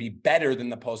that's going to be better than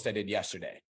the post I did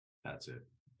yesterday. That's it.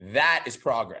 That is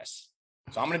progress.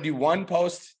 So I'm going to do 1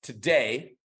 post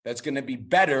today that's going to be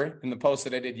better than the post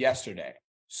that I did yesterday.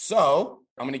 So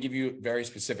I'm going to give you very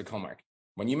specific homework.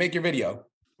 When you make your video,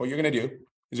 what you're going to do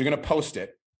is you're going to post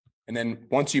it. And then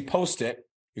once you post it,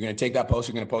 you're going to take that post,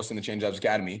 you're going to post in the Change Jobs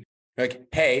Academy. You're like,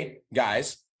 hey,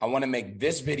 guys, I want to make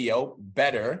this video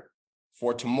better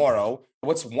for tomorrow.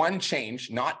 What's one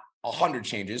change, not 100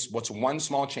 changes? What's one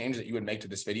small change that you would make to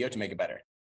this video to make it better?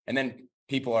 And then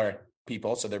people are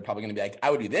people. So they're probably going to be like, I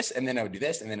would do this, and then I would do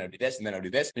this, and then I would do this, and then I would do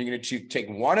this. And you're going to take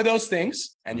one of those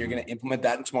things and you're going to implement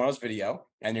that in tomorrow's video.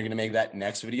 And you're going to make that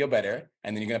next video better.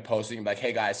 And then you're going to post it and be like,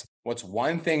 hey guys, what's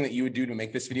one thing that you would do to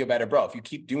make this video better? Bro, if you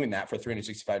keep doing that for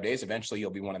 365 days, eventually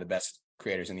you'll be one of the best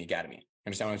creators in the academy.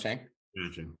 Understand what I'm saying?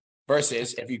 Gotcha.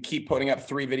 Versus if you keep putting up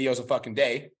 3 videos a fucking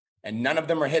day and none of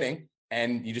them are hitting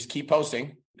and you just keep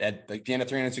posting, at like the end of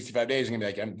 365 days, you're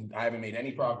gonna be like, I haven't made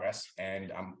any progress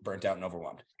and I'm burnt out and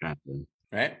overwhelmed. Gotcha.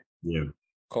 Right? Yeah.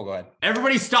 Cool, go ahead.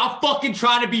 Everybody stop fucking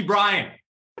trying to be Brian.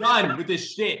 Done with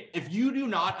this shit. If you do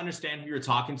not understand who you're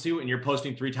talking to and you're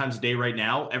posting 3 times a day right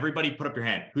now, everybody put up your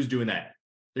hand. Who's doing that?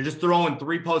 They're just throwing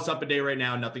 3 posts up a day right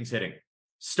now and nothing's hitting.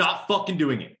 Stop fucking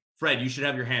doing it. Fred, you should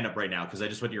have your hand up right now because I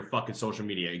just went to your fucking social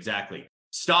media. Exactly.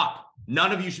 Stop.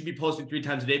 None of you should be posting 3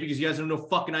 times a day because you guys have no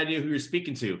fucking idea who you're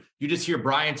speaking to. You just hear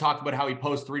Brian talk about how he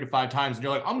posts 3 to 5 times and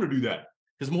you're like, I'm going to do that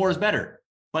because more is better.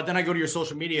 But then I go to your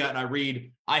social media and I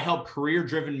read, I help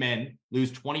career-driven men lose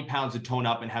 20 pounds to tone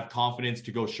up and have confidence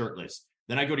to go shirtless.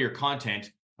 Then I go to your content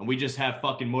and we just have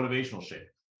fucking motivational shit.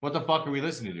 What the fuck are we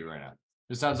listening to right now?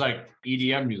 This sounds like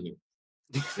EDM music.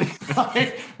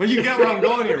 But you get where I'm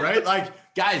going here, right? Like,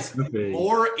 guys,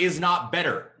 more is not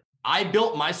better. I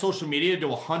built my social media to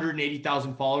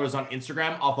 180,000 followers on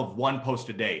Instagram off of 1 post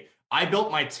a day. I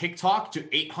built my TikTok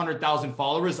to 800,000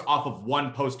 followers off of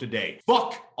 1 post a day.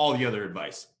 Fuck all the other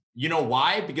advice. You know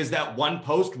why? Because that 1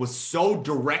 post was so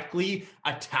directly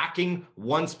attacking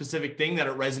one specific thing that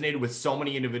it resonated with so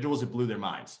many individuals, it blew their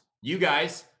minds. You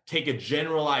guys take a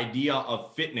general idea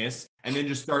of fitness and then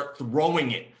just start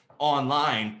throwing it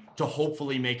online to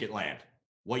hopefully make it land.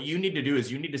 What you need to do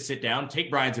is you need to sit down,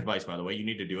 take Brian's advice, by the way, you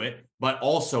need to do it. But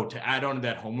also to add on to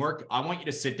that homework, I want you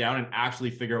to sit down and actually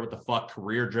figure out what the fuck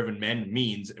career-driven men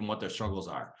means and what their struggles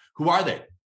are. Who are they?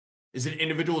 Is it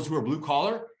individuals who are blue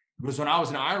collar? Because when I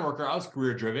was an iron worker, I was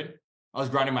career-driven. I was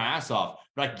grinding my ass off.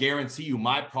 But I guarantee you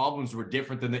my problems were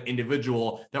different than the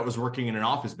individual that was working in an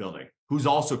office building, who's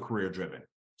also career-driven.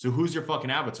 So who's your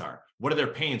fucking avatar? What are their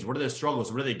pains? What are their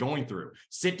struggles? What are they going through?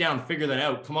 Sit down, figure that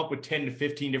out, come up with 10 to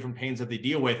 15 different pains that they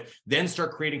deal with, then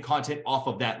start creating content off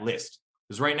of that list.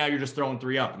 Because right now you're just throwing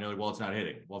 3 up and you're like, well, it's not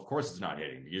hitting. Well, of course it's not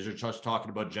hitting because you're just talking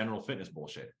about general fitness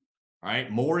bullshit. All right.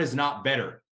 More is not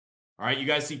better. All right. You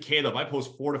guys see Caleb. I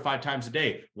post 4 to 5 times a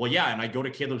day. Well, yeah. And I go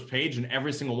to Caleb's page and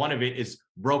every single one of it is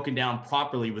broken down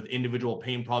properly with individual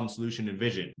pain, problem, solution, and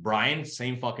vision. Brian,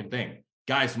 same fucking thing.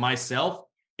 Guys, myself,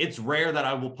 it's rare that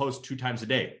I will post 2 times a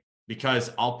day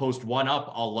because I'll post 1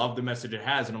 up. I'll love the message it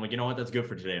has. And I'm like, you know what? That's good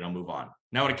for today. And I'll move on.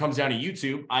 Now, when it comes down to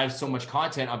YouTube, I have so much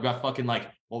content. I've got fucking like,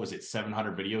 what was it?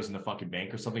 700 videos in the fucking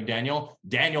bank or something, Daniel.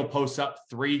 Daniel posts up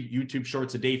 3 YouTube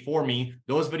shorts a day for me.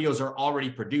 Those videos are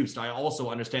already produced. I also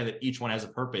understand that each one has a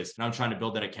purpose and I'm trying to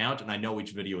build that account and I know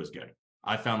each video is good.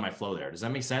 I found my flow there. Does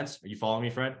that make sense? Are you following me,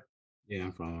 Fred? Yeah,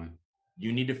 I'm following.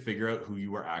 You need to figure out who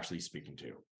you are actually speaking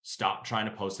to. Stop trying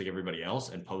to post like everybody else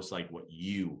and post like what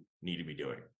you need to be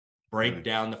doing. Break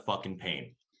down the fucking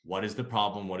pain. What is the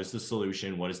problem? What is the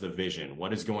solution? What is the vision?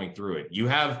 What is going through it? You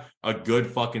have a good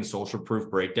fucking social proof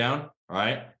breakdown, all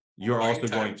right? You're also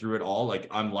going through it all. Like,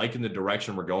 I'm liking the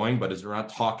direction we're going, but we're not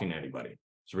talking to anybody.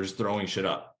 So we're just throwing shit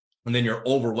up. And then you're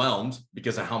overwhelmed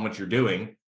because of how much you're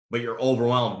doing, but you're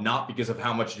overwhelmed not because of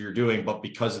how much you're doing, but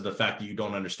because of the fact that you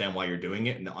don't understand why you're doing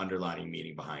it and the underlying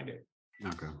meaning behind it.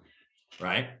 Okay.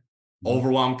 Right?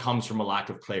 Overwhelm comes from a lack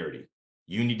of clarity.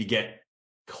 You need to get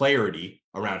clarity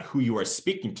around who you are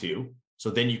speaking to. So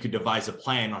then you could devise a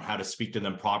plan on how to speak to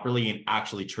them properly and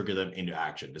actually trigger them into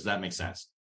action. Does that make sense?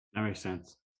 That makes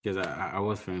sense. Because I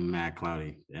was feeling mad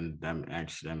cloudy, and that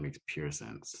makes pure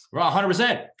sense. Well,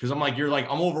 100%. Because I'm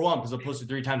overwhelmed because I posted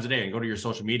 3 times a day and go to your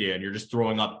social media and you're just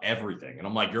throwing up everything. And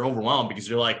I'm like, you're overwhelmed because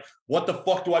you're like, what the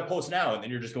fuck do I post now? And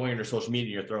then you're just going into social media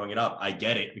and you're throwing it up. I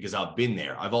get it because I've been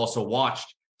there. I've also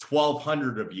watched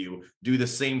 1,200 of you do the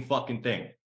same fucking thing.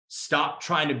 Stop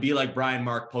trying to be like Brian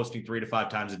Mark, posting 3 to 5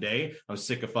 times a day. I'm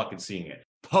sick of fucking seeing it.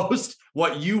 Post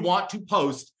what you want to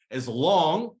post as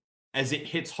long as it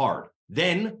hits hard.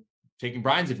 Then, taking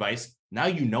Brian's advice, now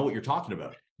you know what you're talking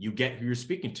about. You get who you're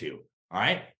speaking to. All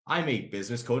right. I'm a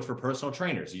business coach for personal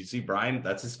trainers. You see, Brian,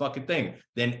 that's his fucking thing.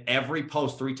 Then every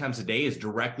post 3 times a day is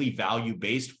directly value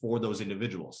based for those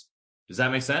individuals. Does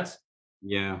that make sense?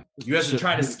 Yeah. You guys are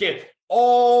trying to skip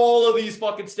all of these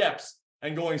fucking steps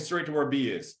and going straight to where B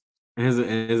is. Here's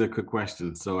a quick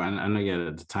question. So I know you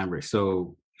got the time break.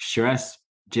 So should I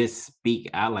just speak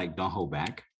out, like don't hold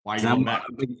back? Why are you holding back?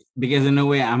 Because in a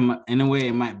way,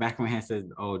 it might back of my hand says,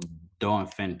 "Oh, don't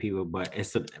offend people," but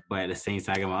at the same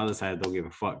time, on my other side, don't give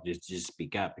a fuck. Just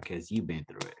speak out because you've been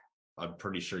through it. I'm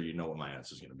pretty sure you know what my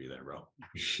answer is going to be there, bro.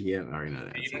 Yeah, I already know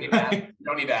that. You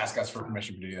don't need to ask us for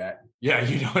permission to do that. Yeah,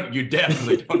 you don't. You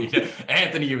definitely don't need to.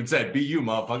 Anthony even said, "Be you,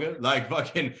 motherfucker." Like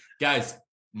fucking guys.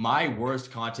 My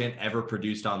worst content ever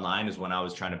produced online is when I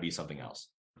was trying to be something else.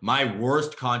 My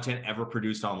worst content ever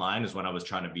produced online is when I was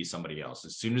trying to be somebody else.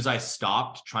 As soon as I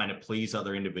stopped trying to please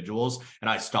other individuals and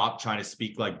I stopped trying to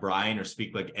speak like Brian or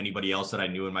speak like anybody else that I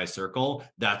knew in my circle,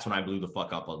 that's when I blew the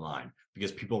fuck up online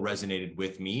because people resonated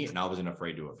with me and I wasn't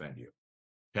afraid to offend you.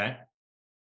 Okay?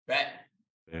 Bet.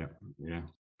 Yeah.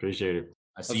 Appreciate it.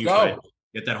 I see you guys.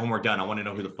 Get that homework done. I want to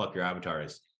know who the fuck your avatar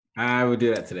is. I will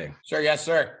do that today. Sure. Yes,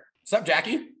 sir. What's up,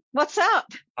 Jackie? What's up?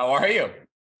 How are you?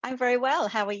 I'm very well.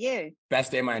 How are you?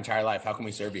 Best day of my entire life. How can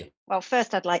we serve you? Well,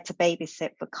 first, I'd like to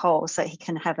babysit for Cole so he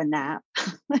can have a nap.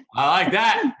 I like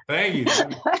that. Thank you.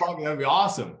 That'd be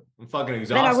awesome. I'm fucking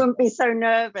exhausted. Then I wouldn't be so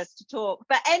nervous to talk.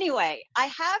 But anyway, I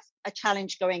have a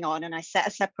challenge going on and I set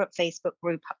a separate Facebook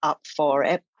group up for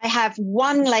it. I have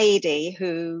one lady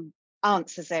who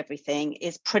answers everything,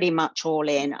 is pretty much all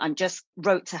in. I just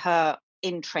wrote to her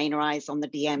in Trainerize on the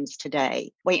DMs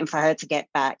today, waiting for her to get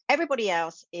back. Everybody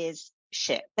else is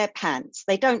shit. They're pants.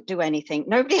 They don't do anything.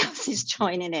 Nobody else is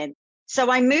joining in.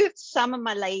 So I moved some of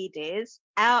my ladies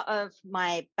out of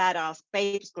my Badass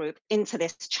Babes group into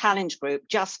this challenge group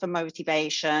just for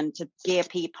motivation, to gear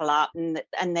people up, and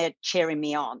they're cheering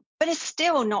me on. But it's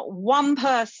still not one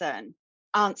person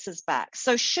answers back.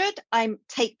 So should I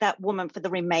take that woman for the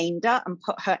remainder and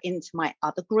put her into my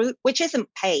other group, which isn't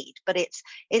paid, but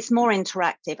it's more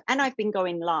interactive? And I've been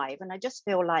going live and I just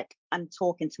feel like I'm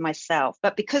talking to myself.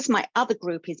 But because my other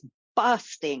group is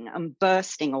bursting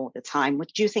all the time,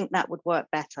 would you think that would work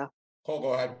better? Cole,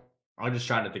 go ahead. I'm just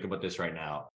trying to think about this right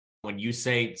now. When you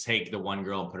say take the one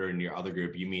girl and put her in your other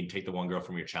group, you mean take the one girl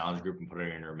from your challenge group and put her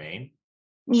in her main?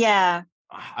 Yeah.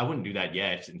 I wouldn't do that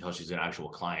yet until she's an actual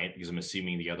client, because I'm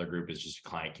assuming the other group is just a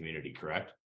client community,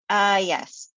 correct?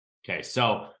 Yes. Okay,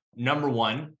 so number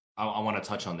one, I want to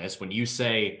touch on this. When you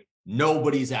say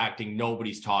nobody's acting,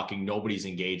 nobody's talking, nobody's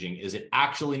engaging, is it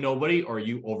actually nobody, or are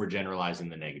you overgeneralizing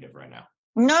the negative right now?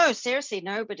 No, seriously,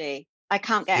 nobody. I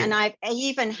can't get, and I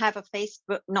even have a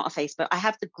Facebook, not a Facebook, I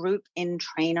have the group in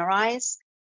Trainerize.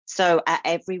 So at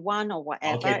everyone or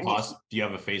whatever. Okay, pause. Do you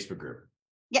have a Facebook group?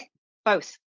 Yeah,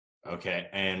 both. Okay,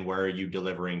 and where are you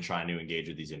delivering, trying to engage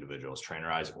with these individuals,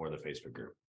 Trainerize or the Facebook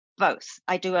group? Both.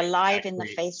 I do a live in the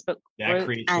Facebook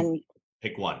group and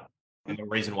pick one. And the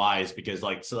reason why is because,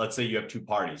 like, so let's say you have two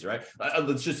parties, right?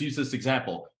 Let's just use this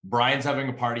example. Brian's having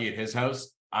a party at his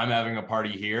house. I'm having a party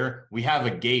here. We have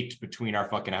a gate between our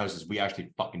fucking houses. We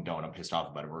actually fucking don't. I'm pissed off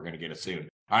about it. We're going to get it soon.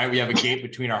 All right. We have a gate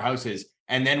between our houses.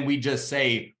 And then we just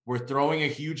say, we're throwing a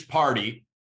huge party.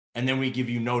 And then we give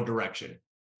you no direction.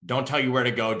 Don't tell you where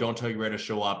to go. Don't tell you where to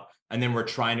show up. And then we're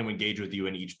trying to engage with you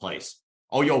in each place.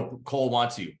 Oh, yo, Cole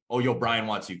wants you. Oh, yo, Brian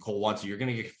wants you. Cole wants you. You're going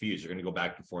to get confused. You're going to go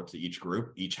back and forth to each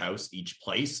group, each house, each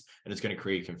place. And it's going to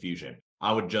create confusion.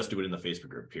 I would just do it in the Facebook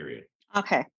group, period.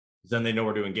 Okay. Then they know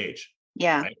where to engage.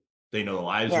 Yeah. Right? They know the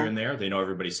lives are in there. They know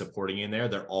everybody's supporting you in there.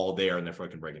 They're all there and they're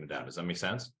fucking breaking it down. Does that make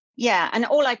sense? Yeah. And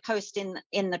all I post in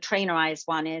the Trainerize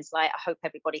one is like, I hope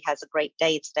everybody has a great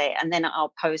day today. And then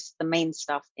I'll post the main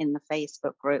stuff in the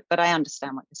Facebook group. But I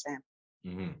understand what you're saying.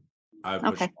 Mm-hmm. I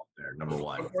would push there, number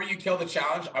one. Before you kill the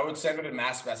challenge, I would send out a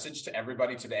mass message to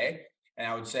everybody today. And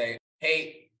I would say,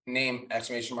 hey, name,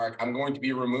 exclamation mark, I'm going to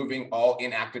be removing all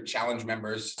inactive challenge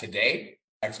members today.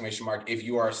 exclamation mark. If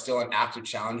you are still an active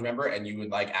challenge member and you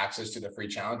would like access to the free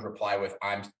challenge, reply with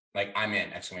I'm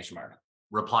in exclamation mark.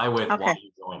 Reply with Okay. why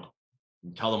you joined.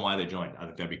 Tell them why they joined. I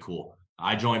think that'd be cool.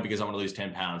 I joined because I want to lose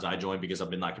 10 pounds. I joined because I've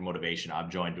been lacking motivation. I've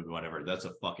joined whatever. That's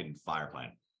a fucking fire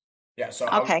plan. Yeah. So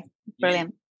Okay.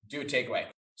 Brilliant. Do a takeaway.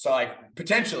 So like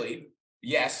potentially,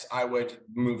 yes, I would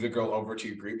move the girl over to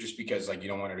your group just because like you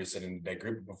don't want her to sit in that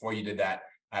group. Before you did that,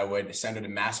 I would send her a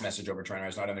mass message over to her. I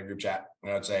was not in the group chat.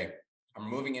 And I would say, I'm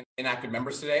removing inactive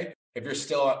members today. If you're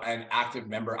still an active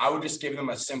member, I would just give them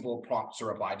a simple prompt to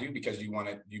reply to because you want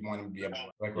them to be able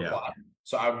to like reply. Yeah.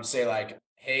 So I would say like,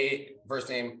 hey, first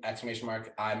name, exclamation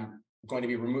mark. I'm going to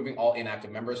be removing all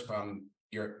inactive members from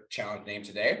your challenge name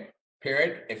today,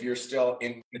 period. If you're still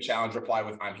in the challenge, reply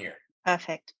with I'm here.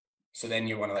 Perfect. So then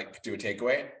you want to like do a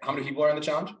takeaway. How many people are in the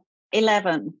challenge?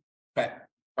 11. Okay.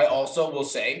 I also will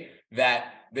say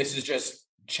that this is just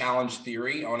challenge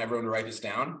theory. I want everyone to write this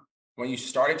down. When you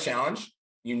start a challenge,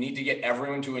 you need to get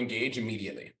everyone to engage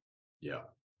immediately. Yeah.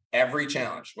 Every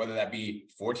challenge, whether that be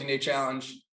 14-day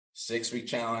challenge, 6-week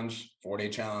challenge, 4-day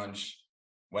challenge,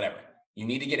 whatever. You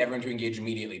need to get everyone to engage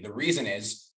immediately. The reason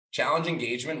is challenge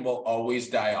engagement will always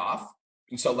die off.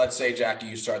 And so let's say, Jackie,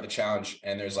 you start the challenge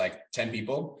and there's like 10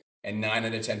 people and 9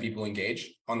 out of 10 people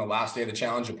engage. On the last day of the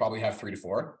challenge, you'll probably have 3 to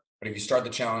 4. But if you start the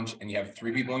challenge and you have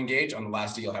 3 people engage, on the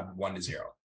last day, you'll have 1 to 0.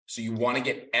 So you want to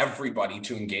get everybody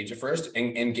to engage at first.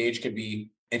 And engage could be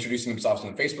introducing themselves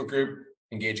in the Facebook group.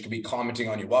 Engage could be commenting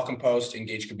on your welcome post.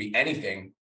 Engage could be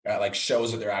anything that like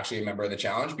shows that they're actually a member of the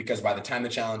challenge, because by the time the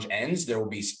challenge ends, there will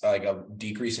be like a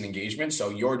decrease in engagement. So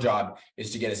your job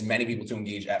is to get as many people to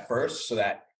engage at first so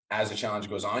that as the challenge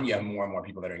goes on, you have more and more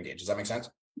people that are engaged. Does that make sense?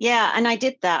 Yeah. And I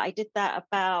did that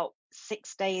about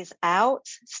 6 days out,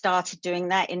 started doing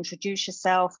that. Introduce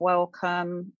yourself,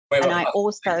 welcome. Wait, and I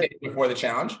also before the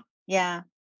challenge. Yeah.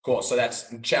 Cool. So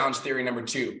that's challenge theory number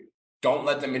 2. Don't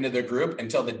let them into the group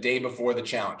until the day before the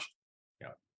challenge.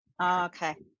 Yeah.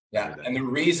 Okay. Yeah. And the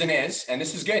reason is, and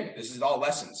this is good. This is all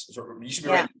lessons. So you should be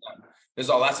writing down. This is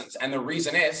all lessons. And the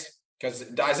reason is because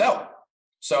it dies out.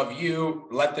 So if you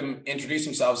let them introduce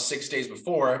themselves 6 days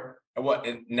before,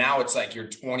 and now it's like you're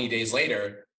 20 days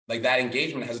later, like that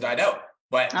engagement has died out.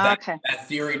 But that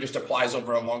theory just applies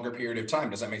over a longer period of time.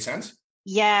 Does that make sense?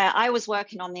 Yeah, I was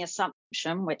working on the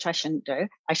assumption, which I shouldn't do,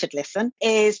 I should listen,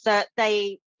 is that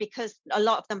because a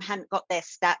lot of them hadn't got their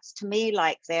stats to me,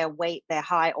 like their weight, their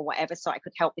height or whatever, so I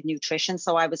could help with nutrition.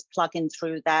 So I was plugging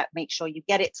through that, make sure you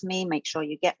get it to me, make sure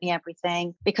you get me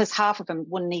everything, because half of them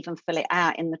wouldn't even fill it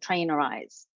out in the trainer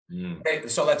eyes. Okay,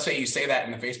 so let's say you say that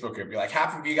in the Facebook group, you're like,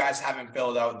 half of you guys haven't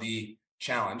filled out the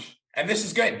challenge. And this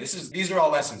is good. These are all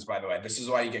lessons, by the way. This is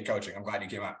why you get coaching. I'm glad you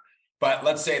came up. But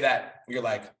let's say that you're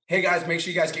like, hey guys, make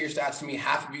sure you guys get your stats to me.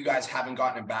 Half of you guys haven't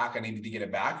gotten it back. I needed to get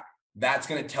it back. That's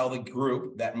going to tell the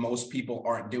group that most people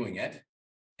aren't doing it,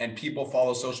 and people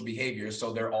follow social behaviors.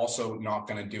 So they're also not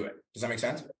going to do it. Does that make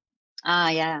sense?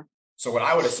 Yeah. So what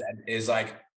I would have said is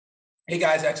like, hey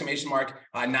guys, exclamation mark,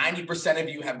 90% of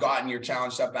you have gotten your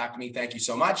challenge stuff back to me. Thank you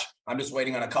so much. I'm just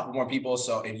waiting on a couple more people.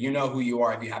 So if you know who you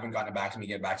are, if you haven't gotten it back to me,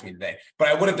 get it back to me today. But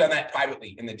I would have done that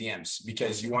privately in the DMs,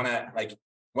 because you want to like,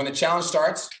 when the challenge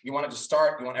starts, you want it to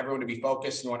start. You want everyone to be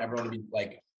focused. You want everyone to be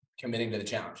like committing to the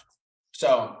challenge.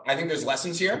 So I think there's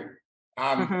lessons here.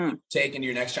 Take into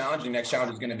your next challenge. Your next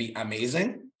challenge is going to be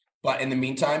amazing. But in the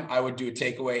meantime, I would do a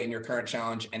takeaway in your current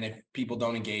challenge. And if people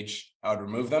don't engage, I would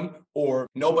remove them. Or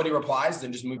nobody replies,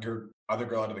 then just move your other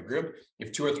girl out of the group.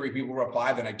 If 2 or 3 people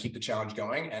reply, then I'd keep the challenge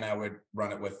going and I would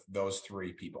run it with those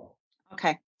 3 people.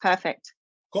 Okay, perfect.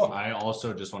 Cool. I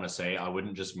also just want to say, I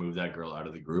wouldn't just move that girl out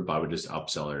of the group. I would just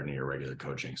upsell her into your regular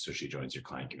coaching so she joins your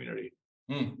client community.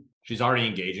 She's already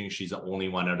engaging. She's the only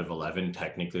 1 out of 11,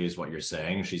 technically, is what you're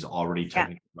saying. She's already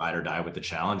technically ride or die with the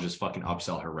challenge. Just fucking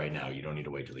upsell her right now. You don't need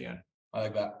to wait till the end. I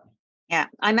like that. Yeah,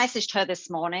 I messaged her this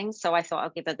morning, so I thought I'll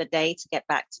give her the day to get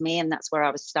back to me. And that's where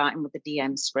I was starting with the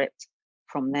DM script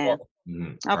from there.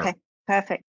 Okay,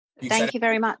 perfect. Thank you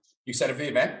very much. You set up the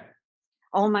event?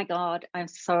 Oh my God, I'm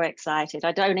so excited.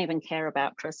 I don't even care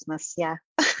about Christmas. Yeah.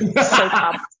 So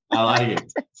tough. I like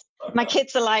it. My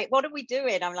kids are like, what are we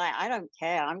doing? I'm like, I don't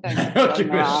care. I'm going to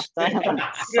after.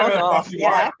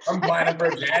 I'm planning for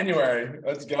January.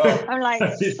 Let's go. I'm like,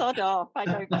 sod off. I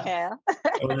don't care.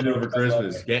 What are we doing for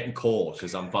Christmas? Getting cold,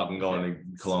 because I'm fucking going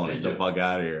to Kelowna. Get the fuck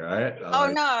out of here.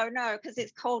 All right. No, because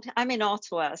it's cold. I'm in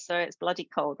Ottawa, so it's bloody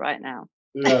cold right now.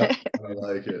 Yeah, I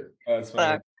like it. That's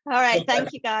fine. All right.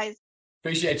 Thank you, guys.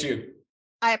 Appreciate you.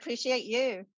 I appreciate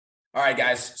you. All right,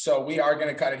 guys. So we are going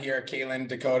to cut it here. Kaylin,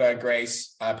 Dakota,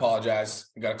 Grace, I apologize.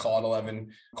 We got a call at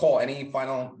 11. Cole, any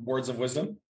final words of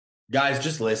wisdom? Guys,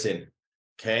 just listen.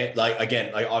 Okay. Like,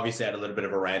 again, like obviously I had a little bit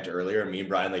of a rant earlier. Me and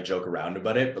Brian like joke around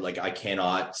about it, but like I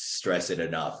cannot stress it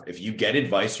enough. If you get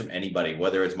advice from anybody,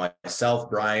 whether it's myself,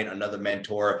 Brian, another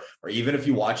mentor, or even if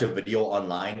you watch a video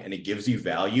online and it gives you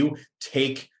value,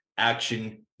 take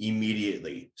action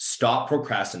immediately. Stop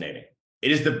procrastinating.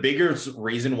 It is the biggest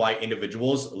reason why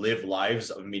individuals live lives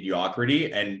of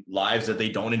mediocrity and lives that they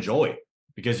don't enjoy.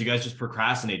 Because you guys just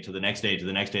procrastinate to the next day, to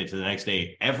the next day, to the next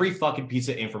day. Every fucking piece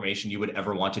of information you would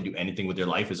ever want to do anything with your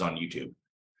life is on YouTube.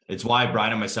 It's why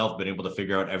Brian and myself have been able to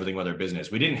figure out everything with our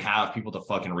business. We didn't have people to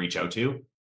fucking reach out to.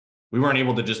 We weren't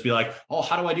able to just be like, oh,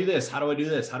 how do I do this? How do I do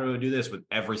this? How do I do this? With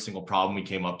every single problem we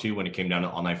came up to when it came down to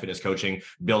online fitness coaching,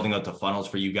 building out the funnels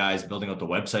for you guys, building out the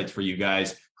websites for you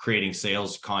guys, creating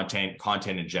sales content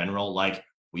in general. Like,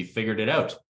 we figured it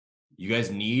out. You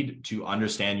guys need to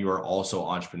understand you are also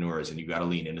entrepreneurs and you got to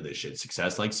lean into this shit.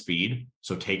 Success like speed.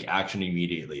 So take action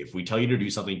immediately. If we tell you to do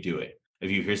something, do it.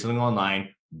 If you hear something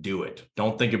online, do it.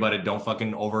 Don't think about it. Don't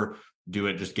fucking overdo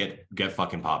it. Just get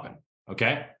fucking popping.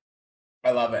 Okay.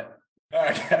 I love it. All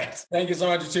right, guys. Thank you so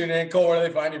much for tuning in. Cole, where do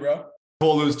they find you, bro?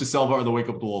 Cole Lewis DeSilva or the Wake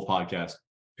Up the Wolf podcast.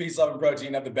 Peace, love, and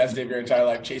protein. Have the best day of your entire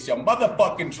life. Chase your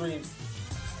motherfucking dreams.